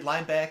played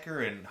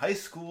linebacker in high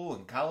school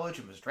and college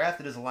and was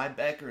drafted as a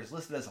linebacker is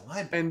listed as a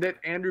linebacker. And that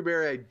Andrew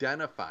Berry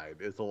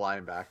identified as a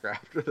linebacker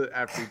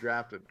after he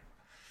drafted.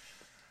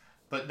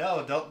 But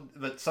no,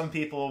 but some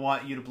people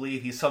want you to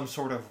believe he's some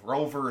sort of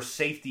rover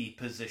safety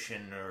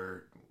position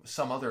or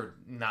some other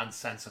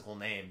nonsensical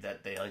name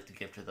that they like to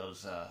give to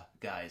those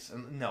guys.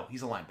 And no,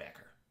 he's a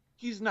linebacker.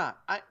 He's not.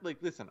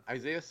 Listen,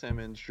 Isaiah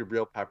Simmons,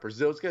 Jabril Peppers,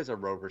 those guys are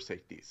rover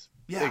safeties.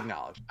 Yeah.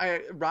 Acknowledge.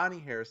 Ronnie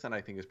Harrison, I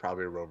think, is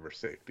probably a rover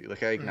safety.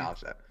 Like, I acknowledge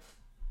that.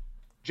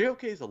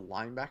 JOK is a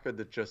linebacker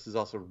that just is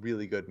also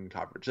really good in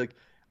coverage. Like,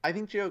 I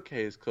think JOK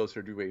is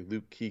closer to a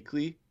Luke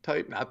Kuechly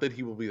type. Not that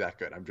he will be that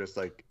good. I'm just,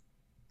 like,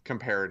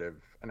 comparative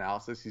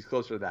analysis. He's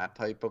closer to that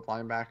type of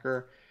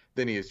linebacker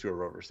than he is to a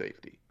rover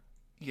safety.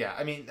 Yeah,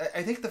 I mean,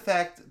 I think the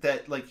fact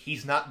that, like,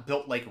 he's not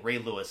built like Ray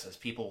Lewis as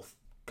people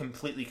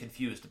completely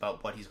confused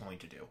about what he's going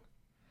to do.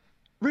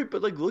 Right,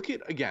 but, like, look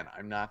at, again,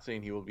 I'm not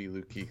saying he will be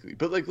Luke Kuechly,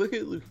 but, like, look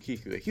at Luke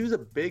Kuechly. Like, he was a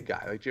big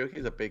guy. Like, JOK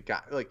is a big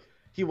guy. Like,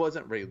 he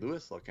wasn't Ray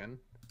Lewis looking,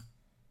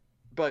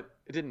 but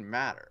it didn't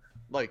matter.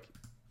 Like,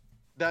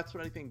 that's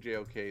what I think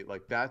JOK,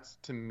 like, that's,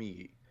 to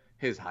me,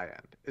 his high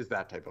end, is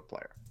that type of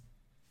player.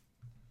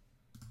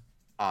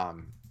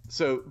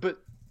 So,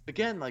 but,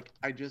 again, like,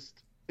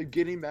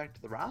 getting back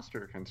to the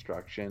roster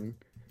construction,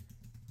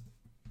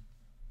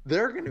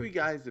 there are going to be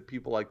guys that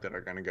people like that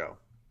are going to go.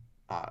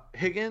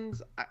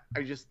 Higgins,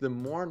 the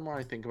more and more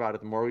I think about it,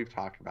 the more we've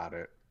talked about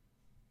it,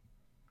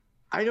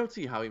 I don't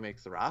see how he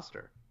makes the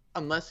roster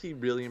unless he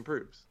really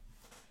improves.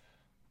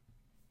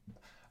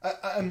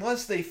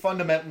 Unless they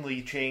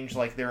fundamentally change,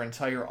 like, their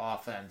entire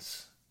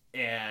offense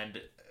and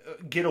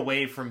get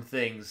away from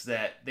things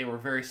that they were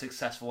very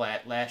successful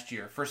at last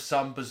year for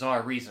some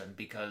bizarre reason,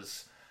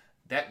 because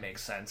that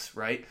makes sense,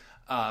 right?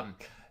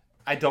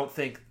 I don't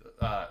think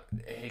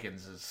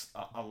Higgins is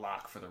a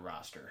lock for the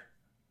roster.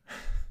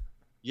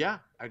 Yeah,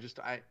 I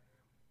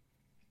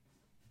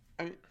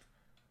mean,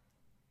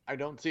 I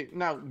don't see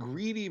now.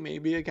 Greedy may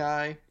be a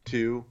guy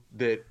too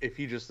that if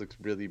he just looks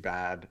really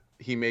bad,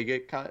 he may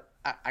get cut.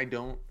 I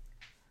don't.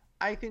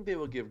 I think they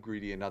will give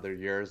Greedy another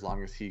year as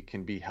long as he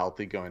can be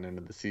healthy going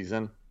into the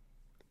season.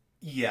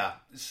 Yeah,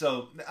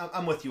 so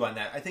I'm with you on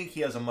that. I think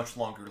he has a much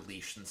longer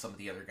leash than some of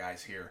the other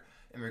guys here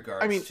in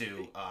regards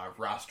to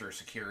roster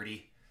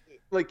security.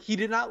 Like, he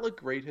did not look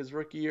great his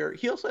rookie year.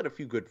 He also had a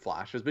few good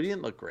flashes, but he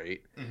didn't look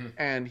great. Mm-hmm.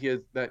 And he has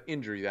that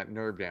injury, that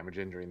nerve damage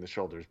injury in the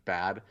shoulder is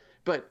bad.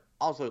 But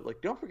also,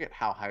 like, don't forget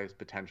how high his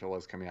potential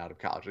was coming out of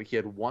college. Like, he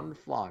had one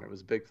flaw, and it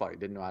was a big flaw. He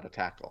didn't know how to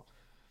tackle.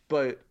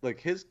 But, like,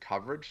 his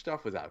coverage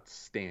stuff was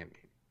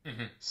outstanding.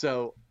 Mm-hmm.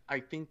 So I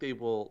think they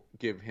will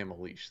give him a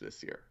leash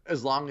this year,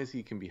 as long as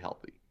he can be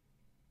healthy.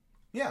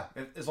 Yeah,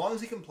 as long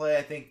as he can play,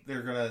 I think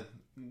they're going to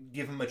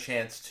give him a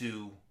chance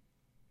to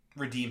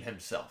redeem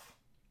himself.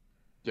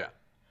 Yeah.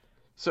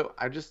 So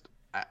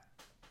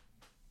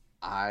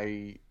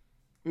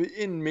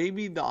in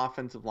maybe the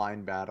offensive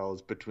line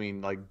battles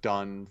between like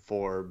Dunn,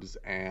 Forbes,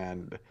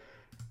 and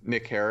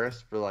Nick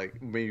Harris for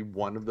like maybe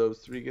one of those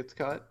three gets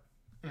cut.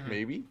 Mm-hmm.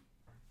 Maybe.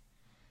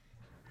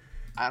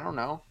 I don't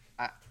know.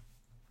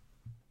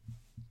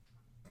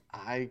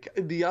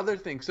 The other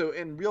thing. So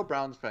in Real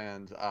Browns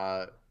fans,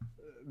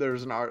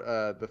 there's an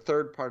art. The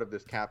third part of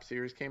this cap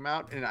series came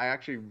out, and I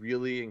actually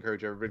really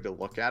encourage everybody to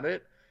look at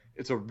it.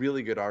 It's a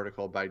really good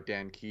article by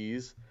Dan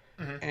Keyes,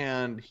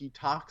 and he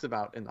talks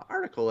about in the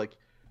article like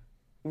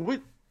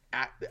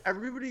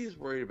everybody's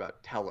worried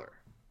about Teller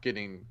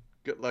getting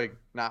like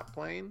not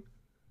playing,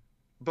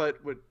 but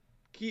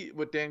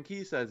what Dan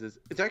Keyes says is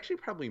it's actually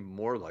probably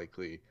more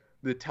likely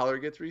that Teller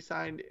gets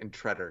re-signed and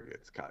Treader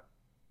gets cut,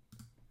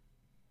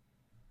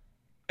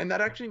 and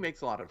that actually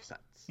makes a lot of sense.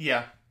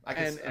 Yeah.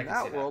 In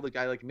that world, a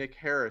guy like Nick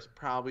Harris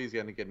probably is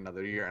going to get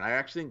another year, and I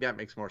actually think that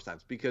makes more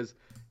sense because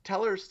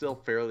Teller is still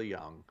fairly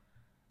young.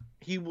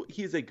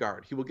 He's a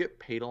guard. He will get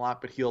paid a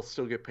lot, but he'll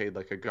still get paid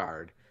like a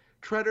guard.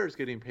 Treader is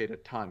getting paid a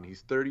ton.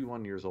 He's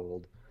 31 years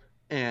old,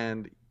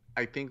 and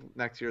I think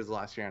next year is the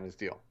last year on his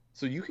deal.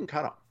 So you can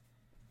cut him.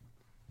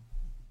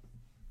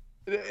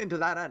 And to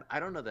that end, I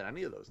don't know that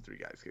any of those three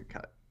guys get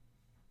cut.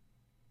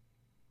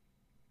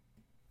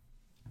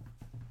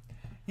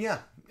 Yeah,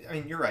 I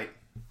mean, you're right.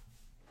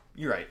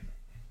 You're right.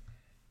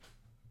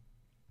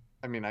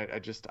 I mean,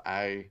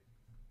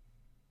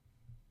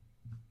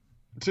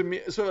 to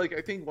me, so like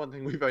I think one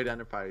thing we've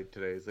identified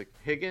today is like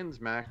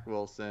Higgins, Mack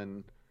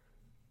Wilson,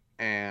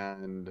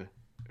 and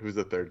who's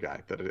the third guy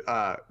that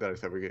I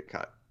said would get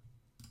cut?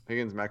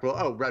 Higgins, Mack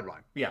Wilson. Oh,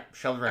 Redwine. Yeah,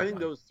 Sheldon Redwine. I think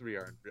those three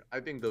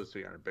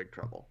are in big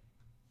trouble.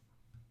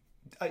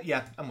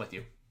 Yeah, I'm with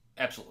you.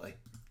 Absolutely.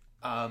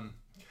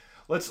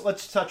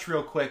 Let's touch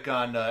real quick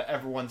on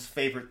everyone's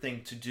favorite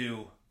thing to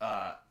do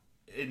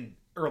in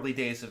early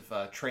days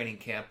of training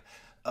camp.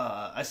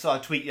 I saw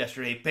a tweet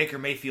yesterday, Baker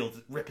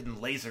Mayfield ripping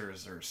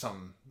lasers or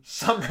some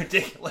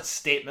ridiculous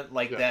statement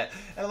like that.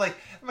 And I'm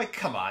like,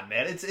 come on,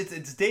 man.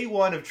 It's day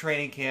one of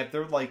training camp.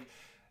 They're like,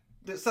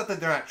 it's not that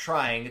they're not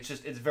trying. It's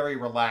just it's very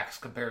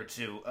relaxed compared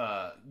to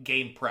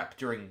game prep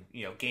during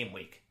game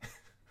week.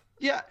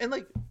 Yeah, and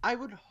like I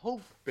would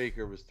hope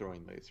Baker was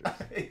throwing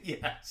lasers.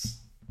 Yes.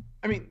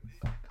 I mean,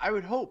 I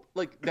would hope.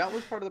 Like that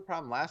was part of the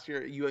problem last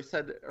year. You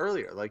said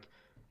earlier, like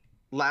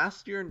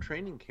last year in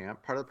training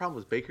camp, part of the problem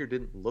was Baker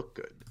didn't look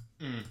good.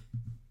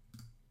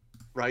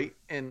 Right?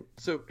 And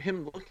so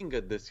him looking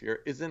good this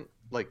year isn't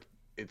like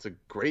it's a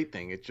great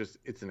thing.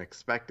 It's an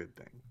expected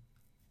thing.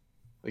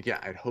 Like, yeah,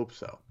 I'd hope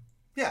so.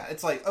 Yeah,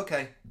 it's like,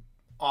 okay,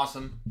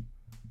 awesome.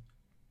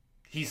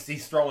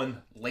 He's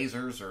throwing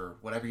lasers or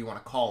whatever you want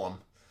to call them.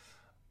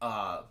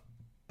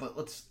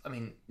 But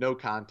no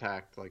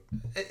contact, like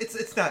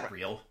it's not right.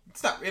 Real.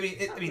 It's not.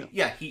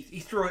 Yeah, he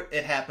threw it.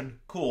 It happened.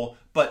 Cool,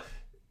 but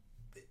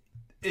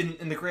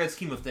in the grand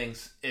scheme of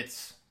things,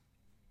 it's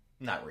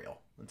not real.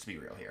 Let's be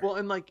real here. Well,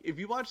 and like if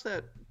you watch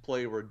that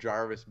play where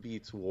Jarvis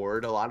beats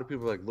Ward, a lot of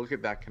people are like, look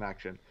at that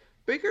connection.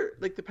 Baker,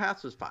 like the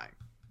pass was fine.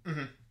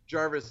 Mm-hmm.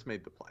 Jarvis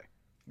made the play.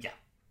 Yeah.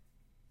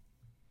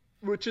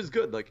 Which is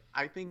good. Like,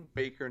 I think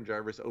Baker and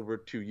Jarvis over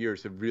 2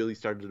 years have really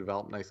started to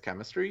develop nice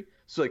chemistry.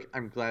 So, like,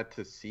 I'm glad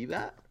to see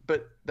that.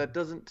 But that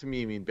doesn't, to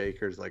me, mean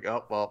Baker's like,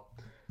 oh, well,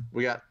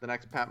 we got the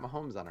next Pat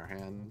Mahomes on our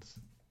hands.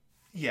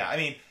 Yeah, I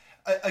mean,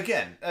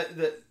 again,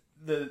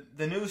 the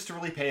news to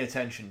really pay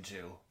attention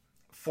to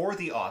for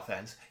the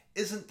offense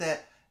isn't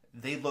that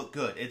they look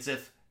good. It's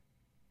if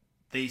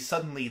they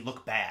suddenly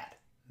look bad.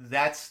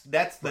 That's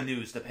the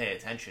news to pay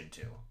attention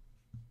to.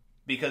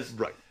 Because...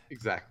 Right,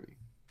 exactly.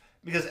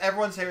 Because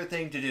everyone's favorite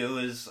thing to do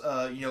is,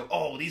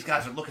 oh, these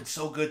guys are looking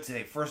so good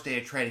today, first day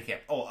of training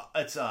camp. Oh,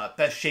 it's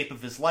best shape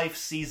of his life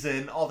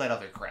season, all that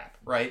other crap,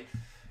 right?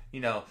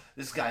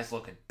 This guy's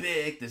looking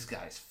big, this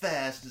guy's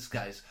fast, this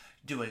guy's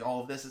doing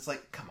all of this. It's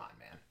like, come on,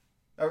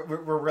 man.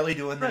 We're really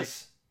doing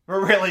this? Right.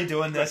 We're really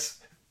doing this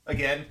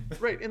again?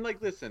 Right, and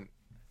like, listen,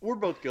 we're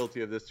both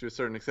guilty of this to a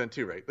certain extent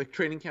too, right? Like,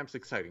 training camp's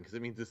exciting because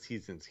it means the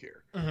season's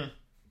here. Mm-hmm.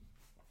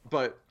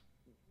 But...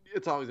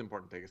 it's always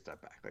important to take a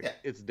step back. Like, yeah.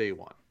 It's day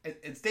one.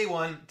 It's day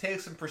one. Take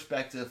some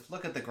perspective.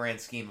 Look at the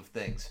grand scheme of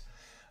things.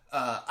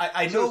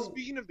 I know. So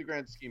speaking of the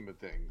grand scheme of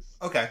things,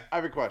 Okay. I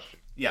have a question.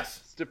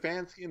 Yes.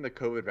 Stefanski and the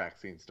COVID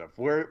vaccine stuff.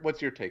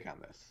 What's your take on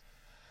this?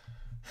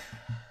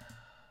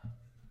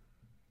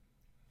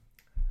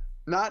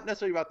 Not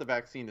necessarily about the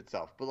vaccine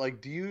itself, but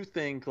like, do you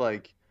think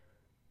like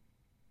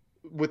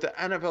with the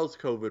NFL's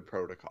COVID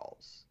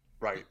protocols,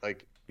 right?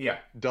 Like, Yeah.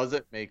 does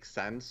it make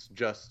sense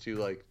just to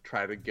like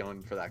try to go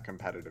in for that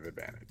competitive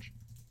advantage?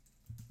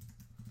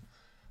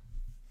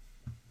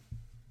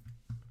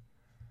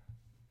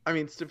 I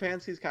mean,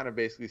 Stefanski's kind of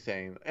basically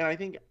saying, and I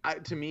think,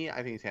 to me, I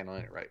think he's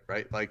handling it right,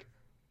 right? Like,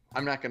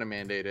 I'm not going to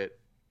mandate it.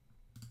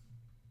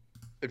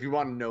 If you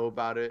want to know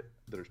about it,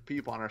 there's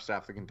people on our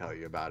staff that can tell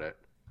you about it.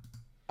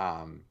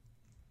 Um,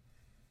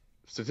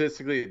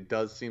 Statistically, it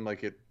does seem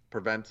like it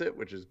prevents it,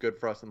 which is good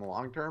for us in the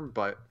long term,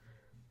 but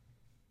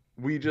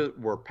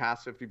we're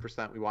past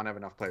 50%. We want to have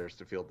enough players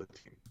to field the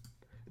team.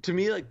 To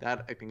me, like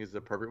that, I think is the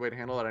appropriate way to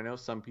handle it. I know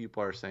some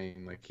people are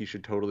saying like he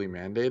should totally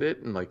mandate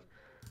it, and like,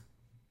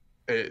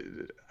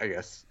 I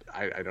guess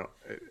I don't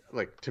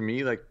like. To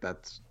me, like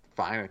that's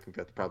fine. I think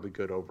that's probably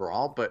good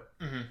overall, but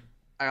Mm-hmm.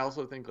 I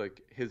also think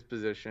like his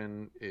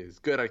position is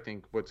good. I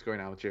think what's going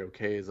on with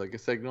JOK is like a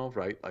signal,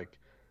 right? Like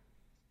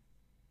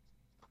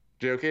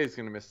JOK is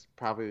going to miss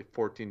probably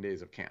 14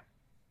 days of camp.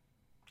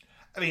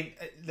 I mean,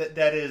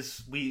 that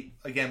is, we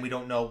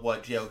don't know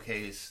what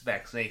JOK's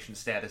vaccination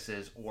status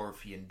is or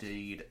if he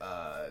indeed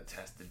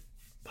tested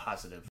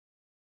positive.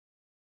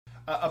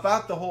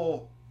 About the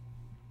whole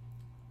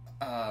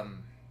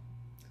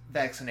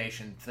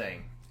vaccination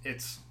thing,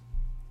 it's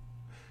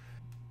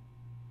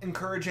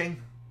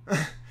encouraging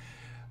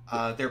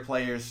their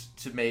players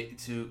to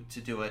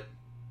do it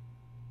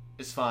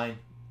is fine.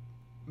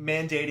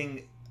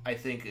 Mandating, I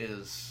think,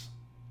 is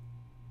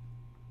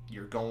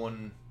you're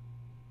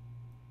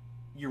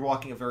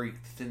walking a very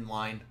thin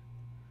line.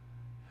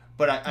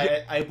 But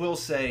I will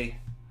say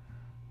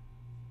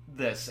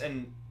this,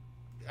 and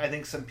I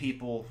think some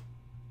people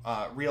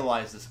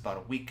realized this about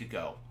a week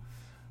ago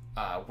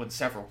when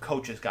several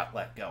coaches got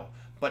let go.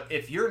 But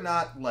if you're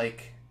not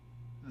like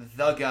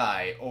the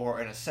guy or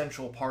an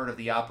essential part of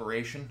the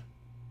operation,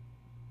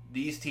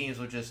 these teams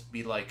would just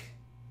be like,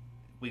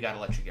 we got to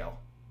let you go.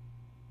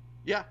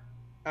 Yeah,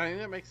 I think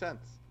that makes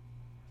sense.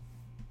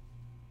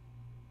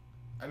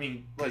 I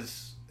mean,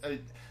 because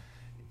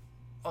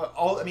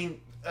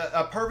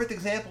a perfect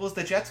example is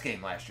the Jets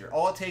game last year.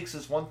 All it takes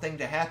is one thing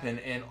to happen,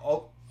 and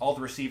all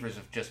the receivers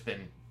have just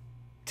been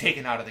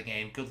taken out of the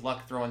game. Good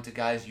luck throwing to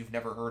guys you've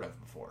never heard of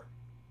before.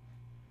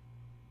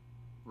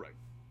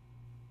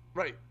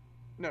 Right.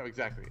 No,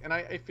 exactly. And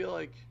I feel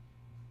like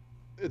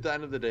at the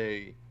end of the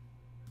day,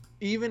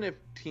 even if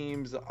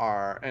teams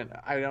are, and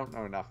I don't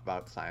know enough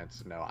about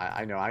science to know,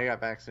 I know I got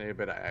vaccinated,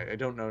 but I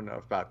don't know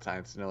enough about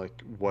science to know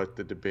like what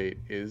the debate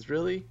is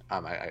really.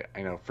 I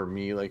know for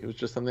me, like it was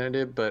just something I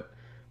did, but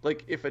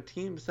like if a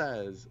team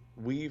says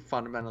we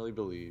fundamentally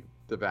believe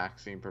the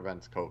vaccine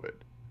prevents COVID,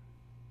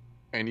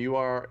 and you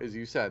are, as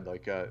you said,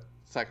 like a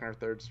second or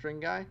third string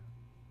guy,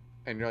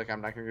 and you're like,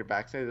 I'm not going to get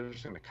vaccinated, they're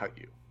just going to cut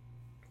you.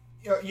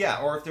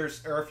 Yeah, or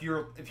if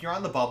you're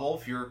on the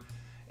bubble,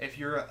 if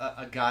you're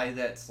a guy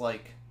that's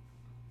like,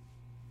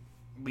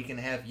 we can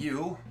have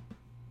you,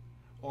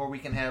 or we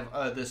can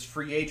have this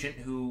free agent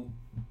who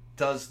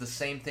does the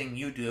same thing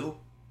you do.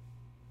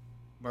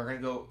 We're gonna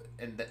go,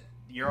 and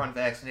you're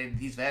unvaccinated,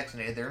 he's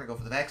vaccinated. They're gonna go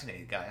for the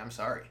vaccinated guy. I'm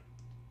sorry.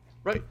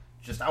 Right.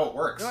 Just how it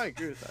works. No, I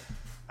agree with that.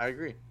 I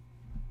agree.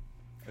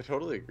 I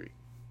totally agree.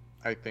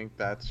 I think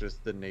that's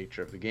just the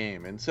nature of the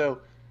game, and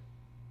so,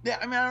 yeah.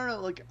 I mean, I don't know.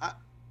 Like,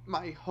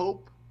 my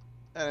hope,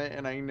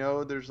 and I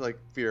know there's like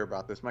fear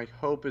about this. My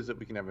hope is that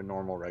we can have a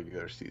normal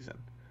regular season.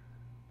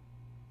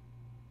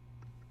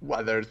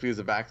 Whether it's because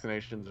of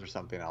vaccinations or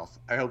something else,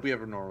 I hope we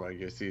have a normal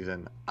regular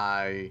season.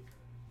 I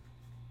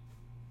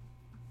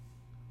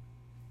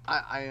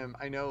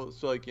know.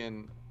 So like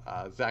in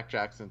Zach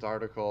Jackson's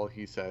article,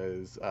 he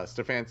says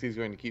Stefanski is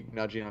going to keep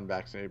nudging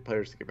unvaccinated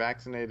players to get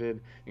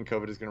vaccinated, and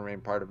COVID is going to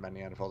remain part of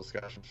many NFL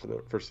discussions for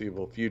the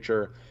foreseeable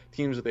future.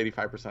 Teams with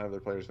 85% of their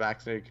players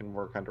vaccinated can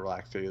work under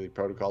relaxed daily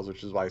protocols,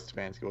 which is why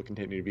Stefanski will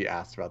continue to be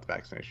asked about the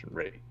vaccination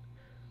rate.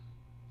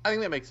 I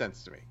think that makes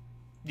sense to me.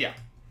 Yeah.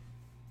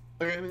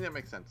 I think that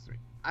makes sense to me.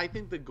 I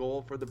think the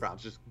goal for the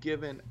Browns, just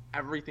given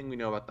everything we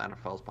know about the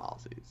NFL's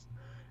policies,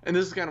 and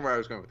this is kind of where I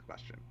was going with the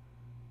question,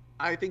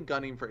 I think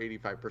gunning for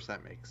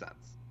 85% makes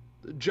sense.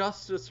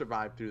 Just to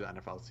survive through the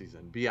NFL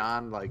season,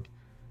 beyond like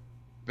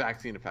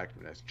vaccine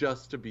effectiveness,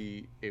 just to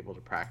be able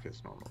to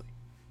practice normally.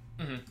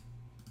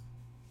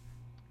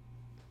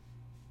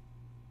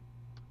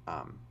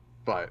 Mm-hmm.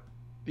 But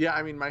yeah,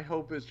 I mean, my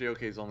hope is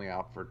JOK is only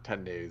out for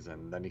 10 days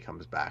and then he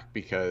comes back,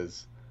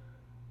 because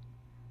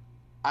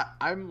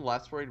I'm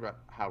less worried about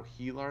how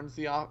he learns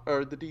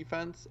the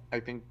defense. I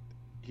think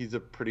he's a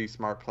pretty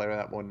smart player.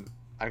 That one,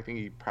 I think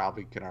he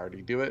probably can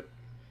already do it.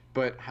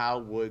 But how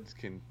Woods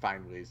can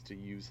find ways to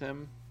use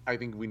him, I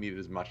think we need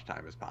as much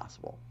time as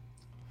possible.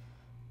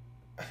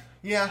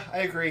 Yeah, I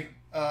agree.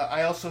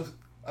 I also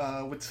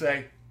would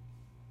say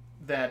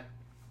that,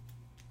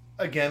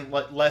 again,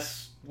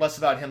 less less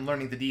about him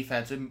learning the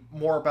defense and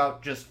more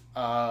about just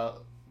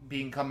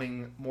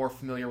becoming more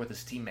familiar with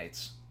his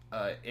teammates.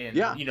 And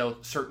Yeah.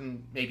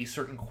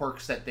 certain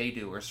quirks that they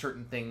do, or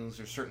certain things,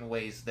 or certain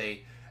ways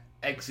they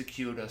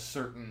execute a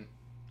certain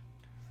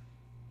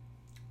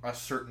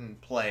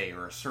play,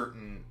 or a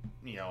certain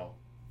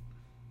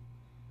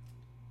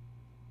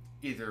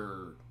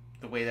either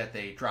the way that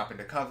they drop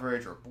into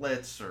coverage or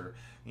blitz, or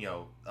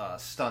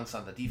stunts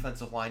on the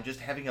defensive line. Just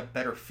having a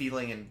better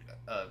feeling and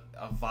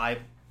a vibe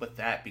with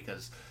that,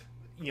 because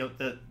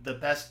the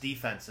best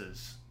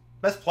defenses,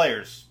 best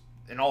players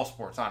in all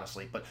sports,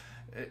 honestly, but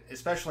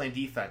especially in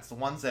defense, the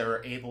ones that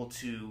are able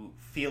to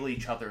feel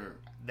each other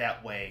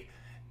that way,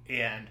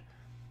 and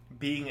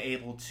being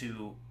able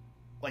to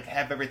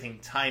have everything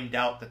timed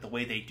out, that the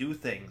way they do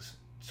things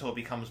so it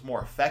becomes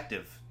more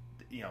effective,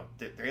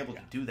 they're able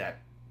to do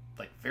that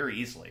very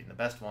easily, and the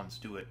best ones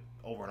do it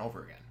over and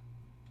over again.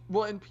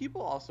 Well, and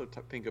people also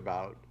think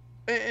about,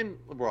 and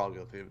we're all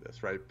guilty of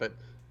this, right? But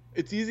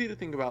it's easy to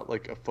think about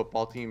a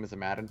football team as a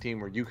Madden team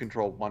where you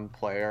control one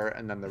player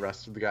and then the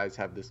rest of the guys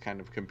have this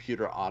kind of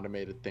computer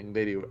automated thing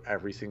they do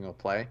every single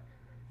play.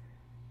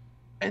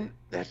 And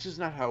that's just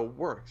not how it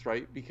works,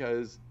 right?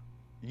 Because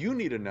you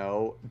need to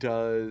know,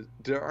 JOK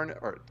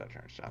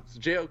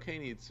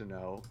needs to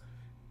know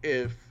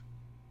if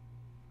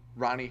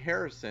Ronnie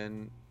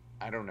Harrison,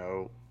 I don't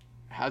know,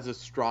 has a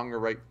stronger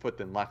right foot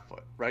than left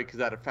foot, right? Because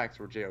that affects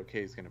where JOK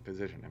is going to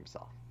position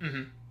himself.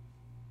 Mm-hmm.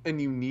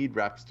 And you need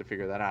reps to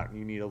figure that out. And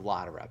you need a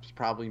lot of reps,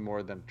 probably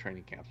more than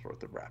training camp's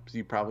worth of reps.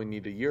 You probably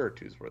need a year or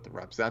two's worth of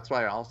reps. That's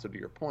why also, to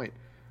your point,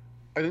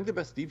 I think the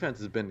best defense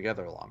has been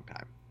together a long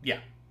time. Yeah.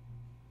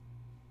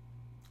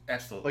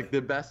 Absolutely.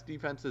 The best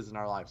defenses in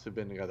our lives have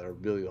been together a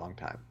really long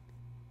time.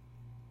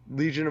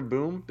 Legion of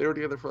Boom, they were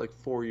together for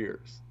 4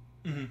 years.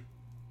 Mm-hmm.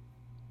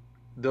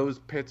 Those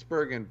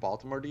Pittsburgh and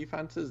Baltimore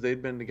defenses,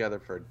 they'd been together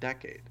for a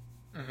decade.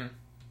 Mm-hmm.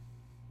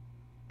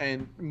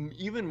 And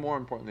even more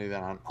importantly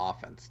than on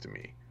offense to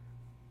me,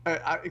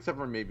 except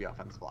for maybe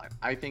offensive line,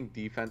 I think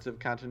defensive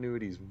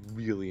continuity is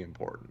really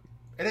important.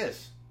 It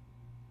is.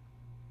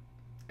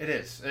 It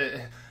is.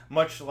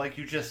 Much like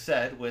you just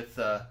said, with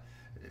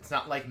it's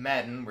not like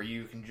Madden where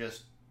you can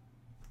just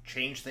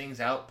change things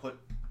out, put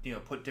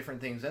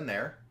different things in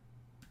there,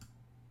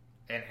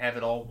 and have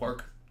it all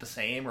work the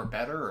same or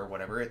better or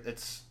whatever.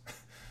 It's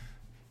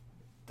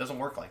doesn't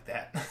work like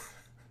that.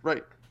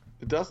 Right.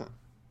 It doesn't.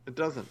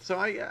 So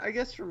I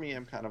guess for me,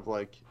 I'm kind of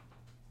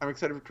I'm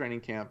excited for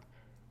training camp.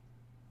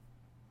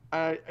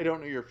 I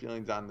don't know your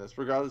feelings on this.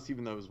 Regardless,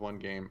 even though it was one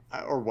game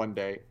or one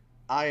day,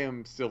 I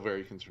am still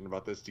very concerned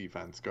about this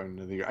defense going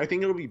into the year. I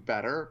think it'll be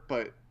better,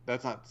 but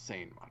that's not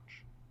saying much.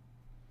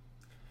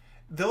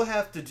 They'll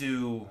have to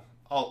do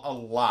a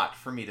lot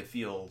for me to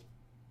feel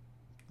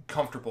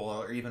comfortable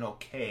or even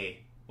okay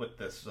with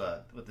this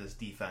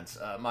defense.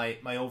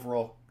 My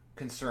overall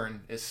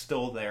concern is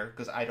still there,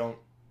 because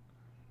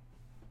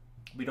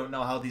we don't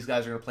know how these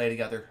guys are going to play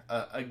together.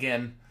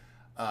 Again,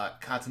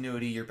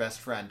 continuity, your best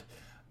friend.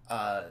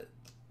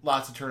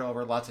 Lots of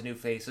turnover, lots of new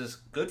faces,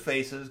 good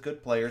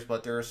players,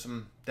 but there are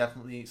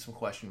definitely some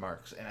question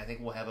marks, and I think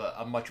we'll have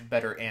a much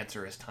better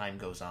answer as time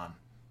goes on.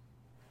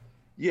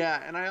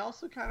 Yeah, and I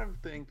also kind of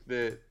think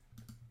that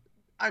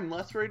I'm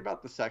less worried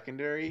about the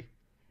secondary,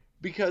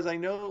 because I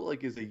know,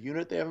 as a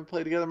unit, they haven't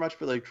played together much,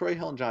 but, Troy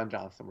Hill and John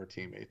Johnson were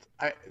teammates.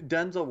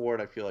 Denzel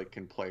Ward, I feel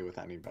can play with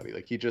anybody.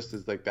 He just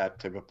is, that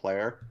type of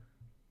player.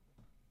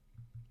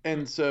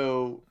 And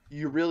so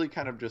you're really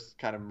kind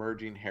of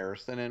merging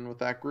Harrison in with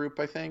that group,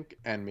 I think,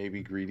 and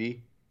maybe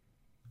Greedy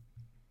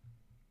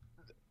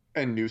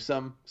and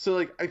Newsome.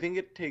 So, I think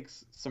it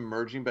takes some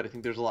merging, but I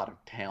think there's a lot of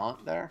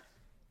talent there.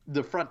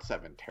 The front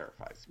seven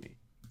terrifies me.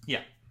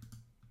 Yeah.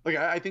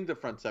 I think the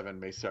front seven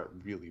may start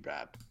really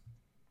bad.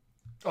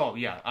 Oh,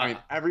 yeah. I mean,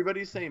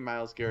 everybody's saying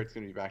Myles Garrett's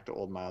going to be back to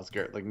old Myles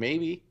Garrett.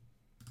 Maybe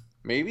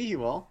he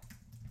will.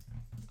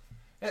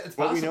 Yeah, it's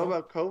what possible. we know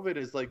about COVID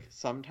is,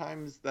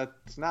 sometimes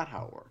that's not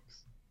how it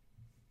works.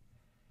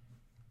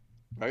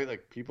 Right?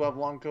 People have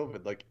long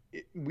COVID.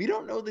 We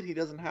don't know that he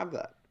doesn't have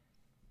that.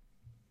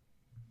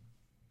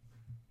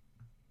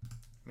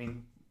 I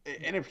mean...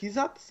 And if he's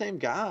not the same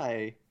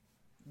guy...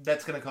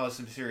 That's going to cause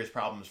some serious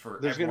problems for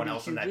everyone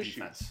else in that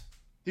defense.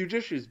 Huge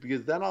issues,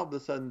 because then all of a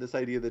sudden this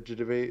idea that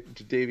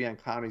Jadeveon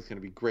Clowney is going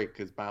to be great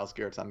because Myles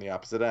Garrett's on the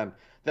opposite end,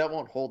 that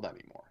won't hold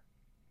anymore.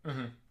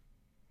 Mm-hmm.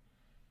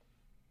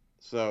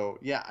 So,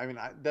 yeah, I mean,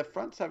 that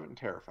front seven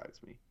terrifies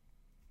me.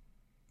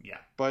 Yeah.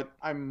 But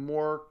I'm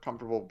more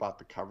comfortable about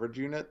the coverage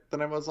unit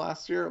than I was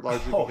last year,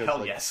 largely because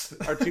hell yes.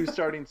 our two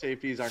starting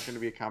safeties aren't going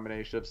to be a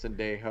combination of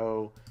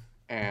Sendejo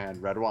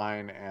and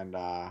Redwine and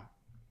guy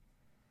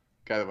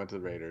that went to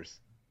the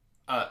Raiders.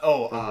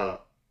 Carl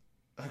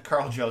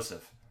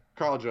Joseph.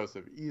 Carl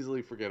Joseph,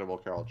 easily forgettable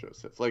Carl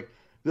Joseph.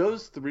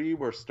 Those three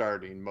were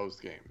starting most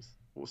games,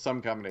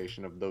 some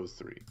combination of those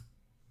three.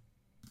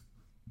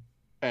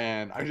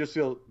 And I just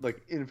feel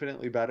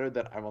infinitely better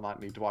that I will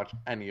not need to watch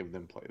any of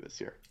them play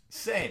this year.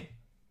 Same.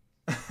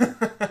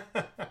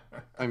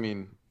 I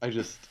mean,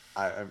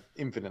 I'm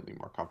infinitely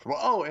more comfortable.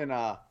 Oh, and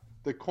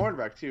the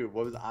cornerback too.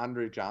 What was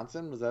Andre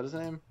Johnson? Was that his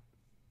name?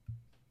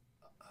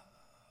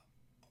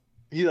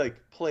 He like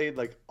played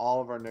like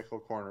all of our nickel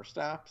corner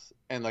snaps,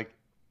 and like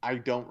I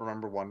don't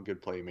remember one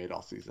good play he made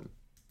all season.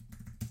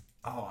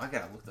 Oh, I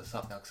gotta look this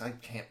up now because I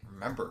can't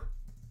remember.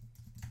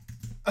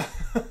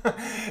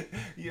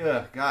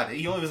 Yeah, God,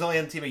 he was only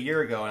on the team a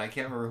year ago, and I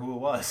can't remember who it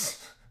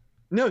was.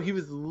 No, he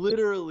was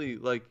literally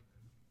like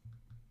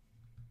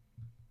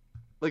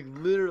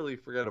literally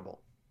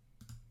forgettable.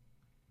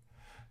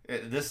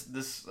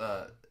 This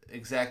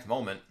exact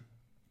moment,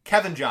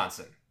 Kevin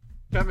Johnson.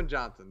 Kevin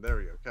Johnson, there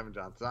we go. Kevin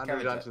Johnson.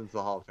 Andre Johnson's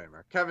the Hall of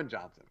Famer. Kevin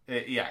Johnson.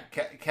 Yeah,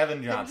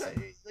 Kevin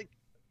Johnson. Like,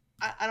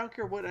 I don't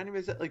care what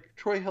anybody said. Like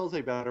Troy Hill's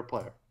a better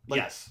player.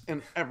 Like, yes,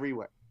 in every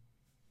way.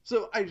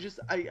 So I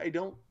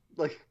don't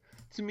like.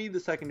 To me, the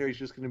secondary is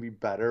just going to be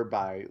better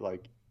by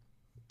like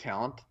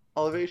talent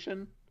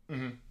elevation.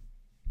 Mm-hmm.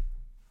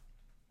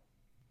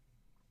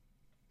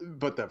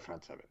 But that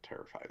front seven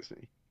terrifies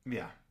me.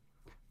 Yeah,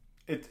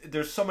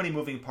 there's so many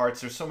moving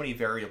parts. There's so many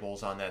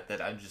variables on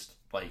that I'm just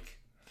like.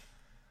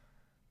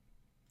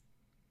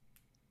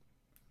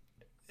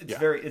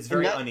 It's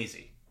very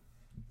uneasy.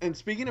 And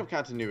speaking of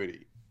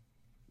continuity,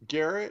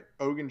 Garrett,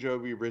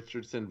 Ogunjobi,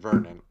 Richardson,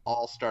 Vernon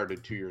all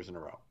started 2 years in a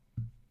row.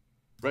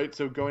 Right?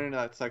 So going into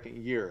that second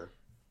year,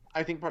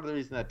 I think part of the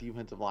reason that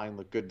defensive line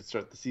looked good to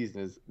start the season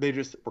is they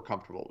just were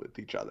comfortable with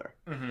each other.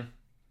 Mm-hmm.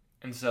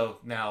 And so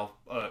now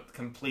a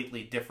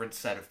completely different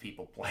set of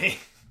people playing.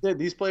 Yeah,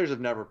 these players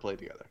have never played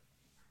together.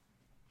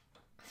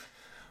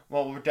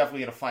 Well, we're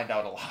definitely going to find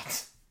out a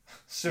lot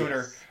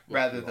sooner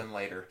rather than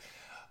later.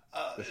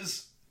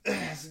 Do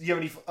you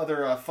have any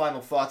other final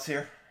thoughts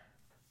here?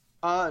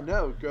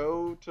 No.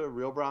 Go to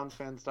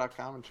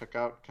realbrownsfans.com and check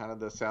out kind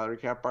of the salary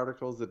cap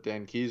articles that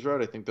Dan Keys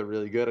wrote. I think they're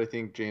really good. I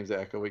think, James, I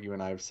echo what you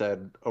and I have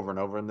said over and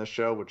over in this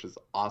show, which is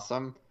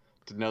awesome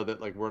to know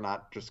that like we're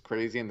not just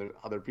crazy and there's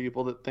other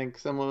people that think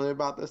similarly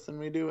about this than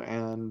we do.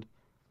 And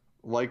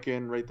like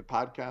and rate the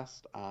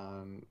podcast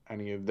on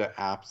any of the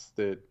apps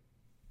that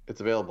it's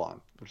available on,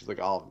 which is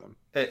like all of them.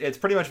 It's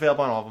pretty much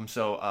available on all of them.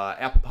 So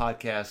Apple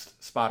Podcast,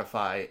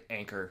 Spotify,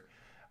 Anchor.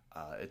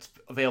 It's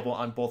available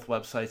on both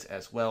websites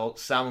as well.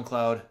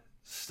 SoundCloud,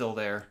 still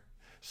there.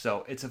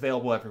 So it's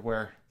available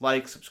everywhere.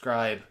 Like,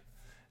 subscribe,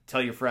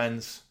 tell your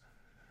friends,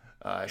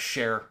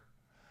 share.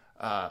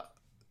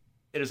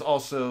 It is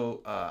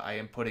also, I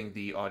am putting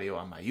the audio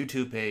on my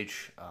YouTube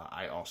page.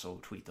 I also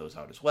tweet those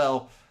out as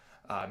well.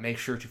 Make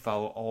sure to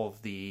follow all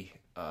of the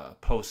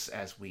posts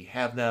as we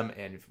have them.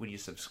 And when you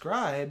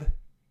subscribe,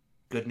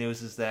 good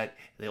news is that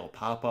they'll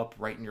pop up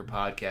right in your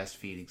podcast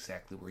feed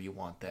exactly where you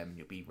want them, and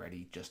you'll be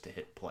ready just to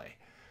hit play.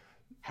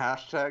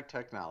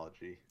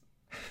 #technology.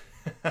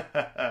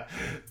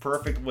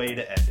 Perfect way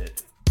to end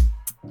it.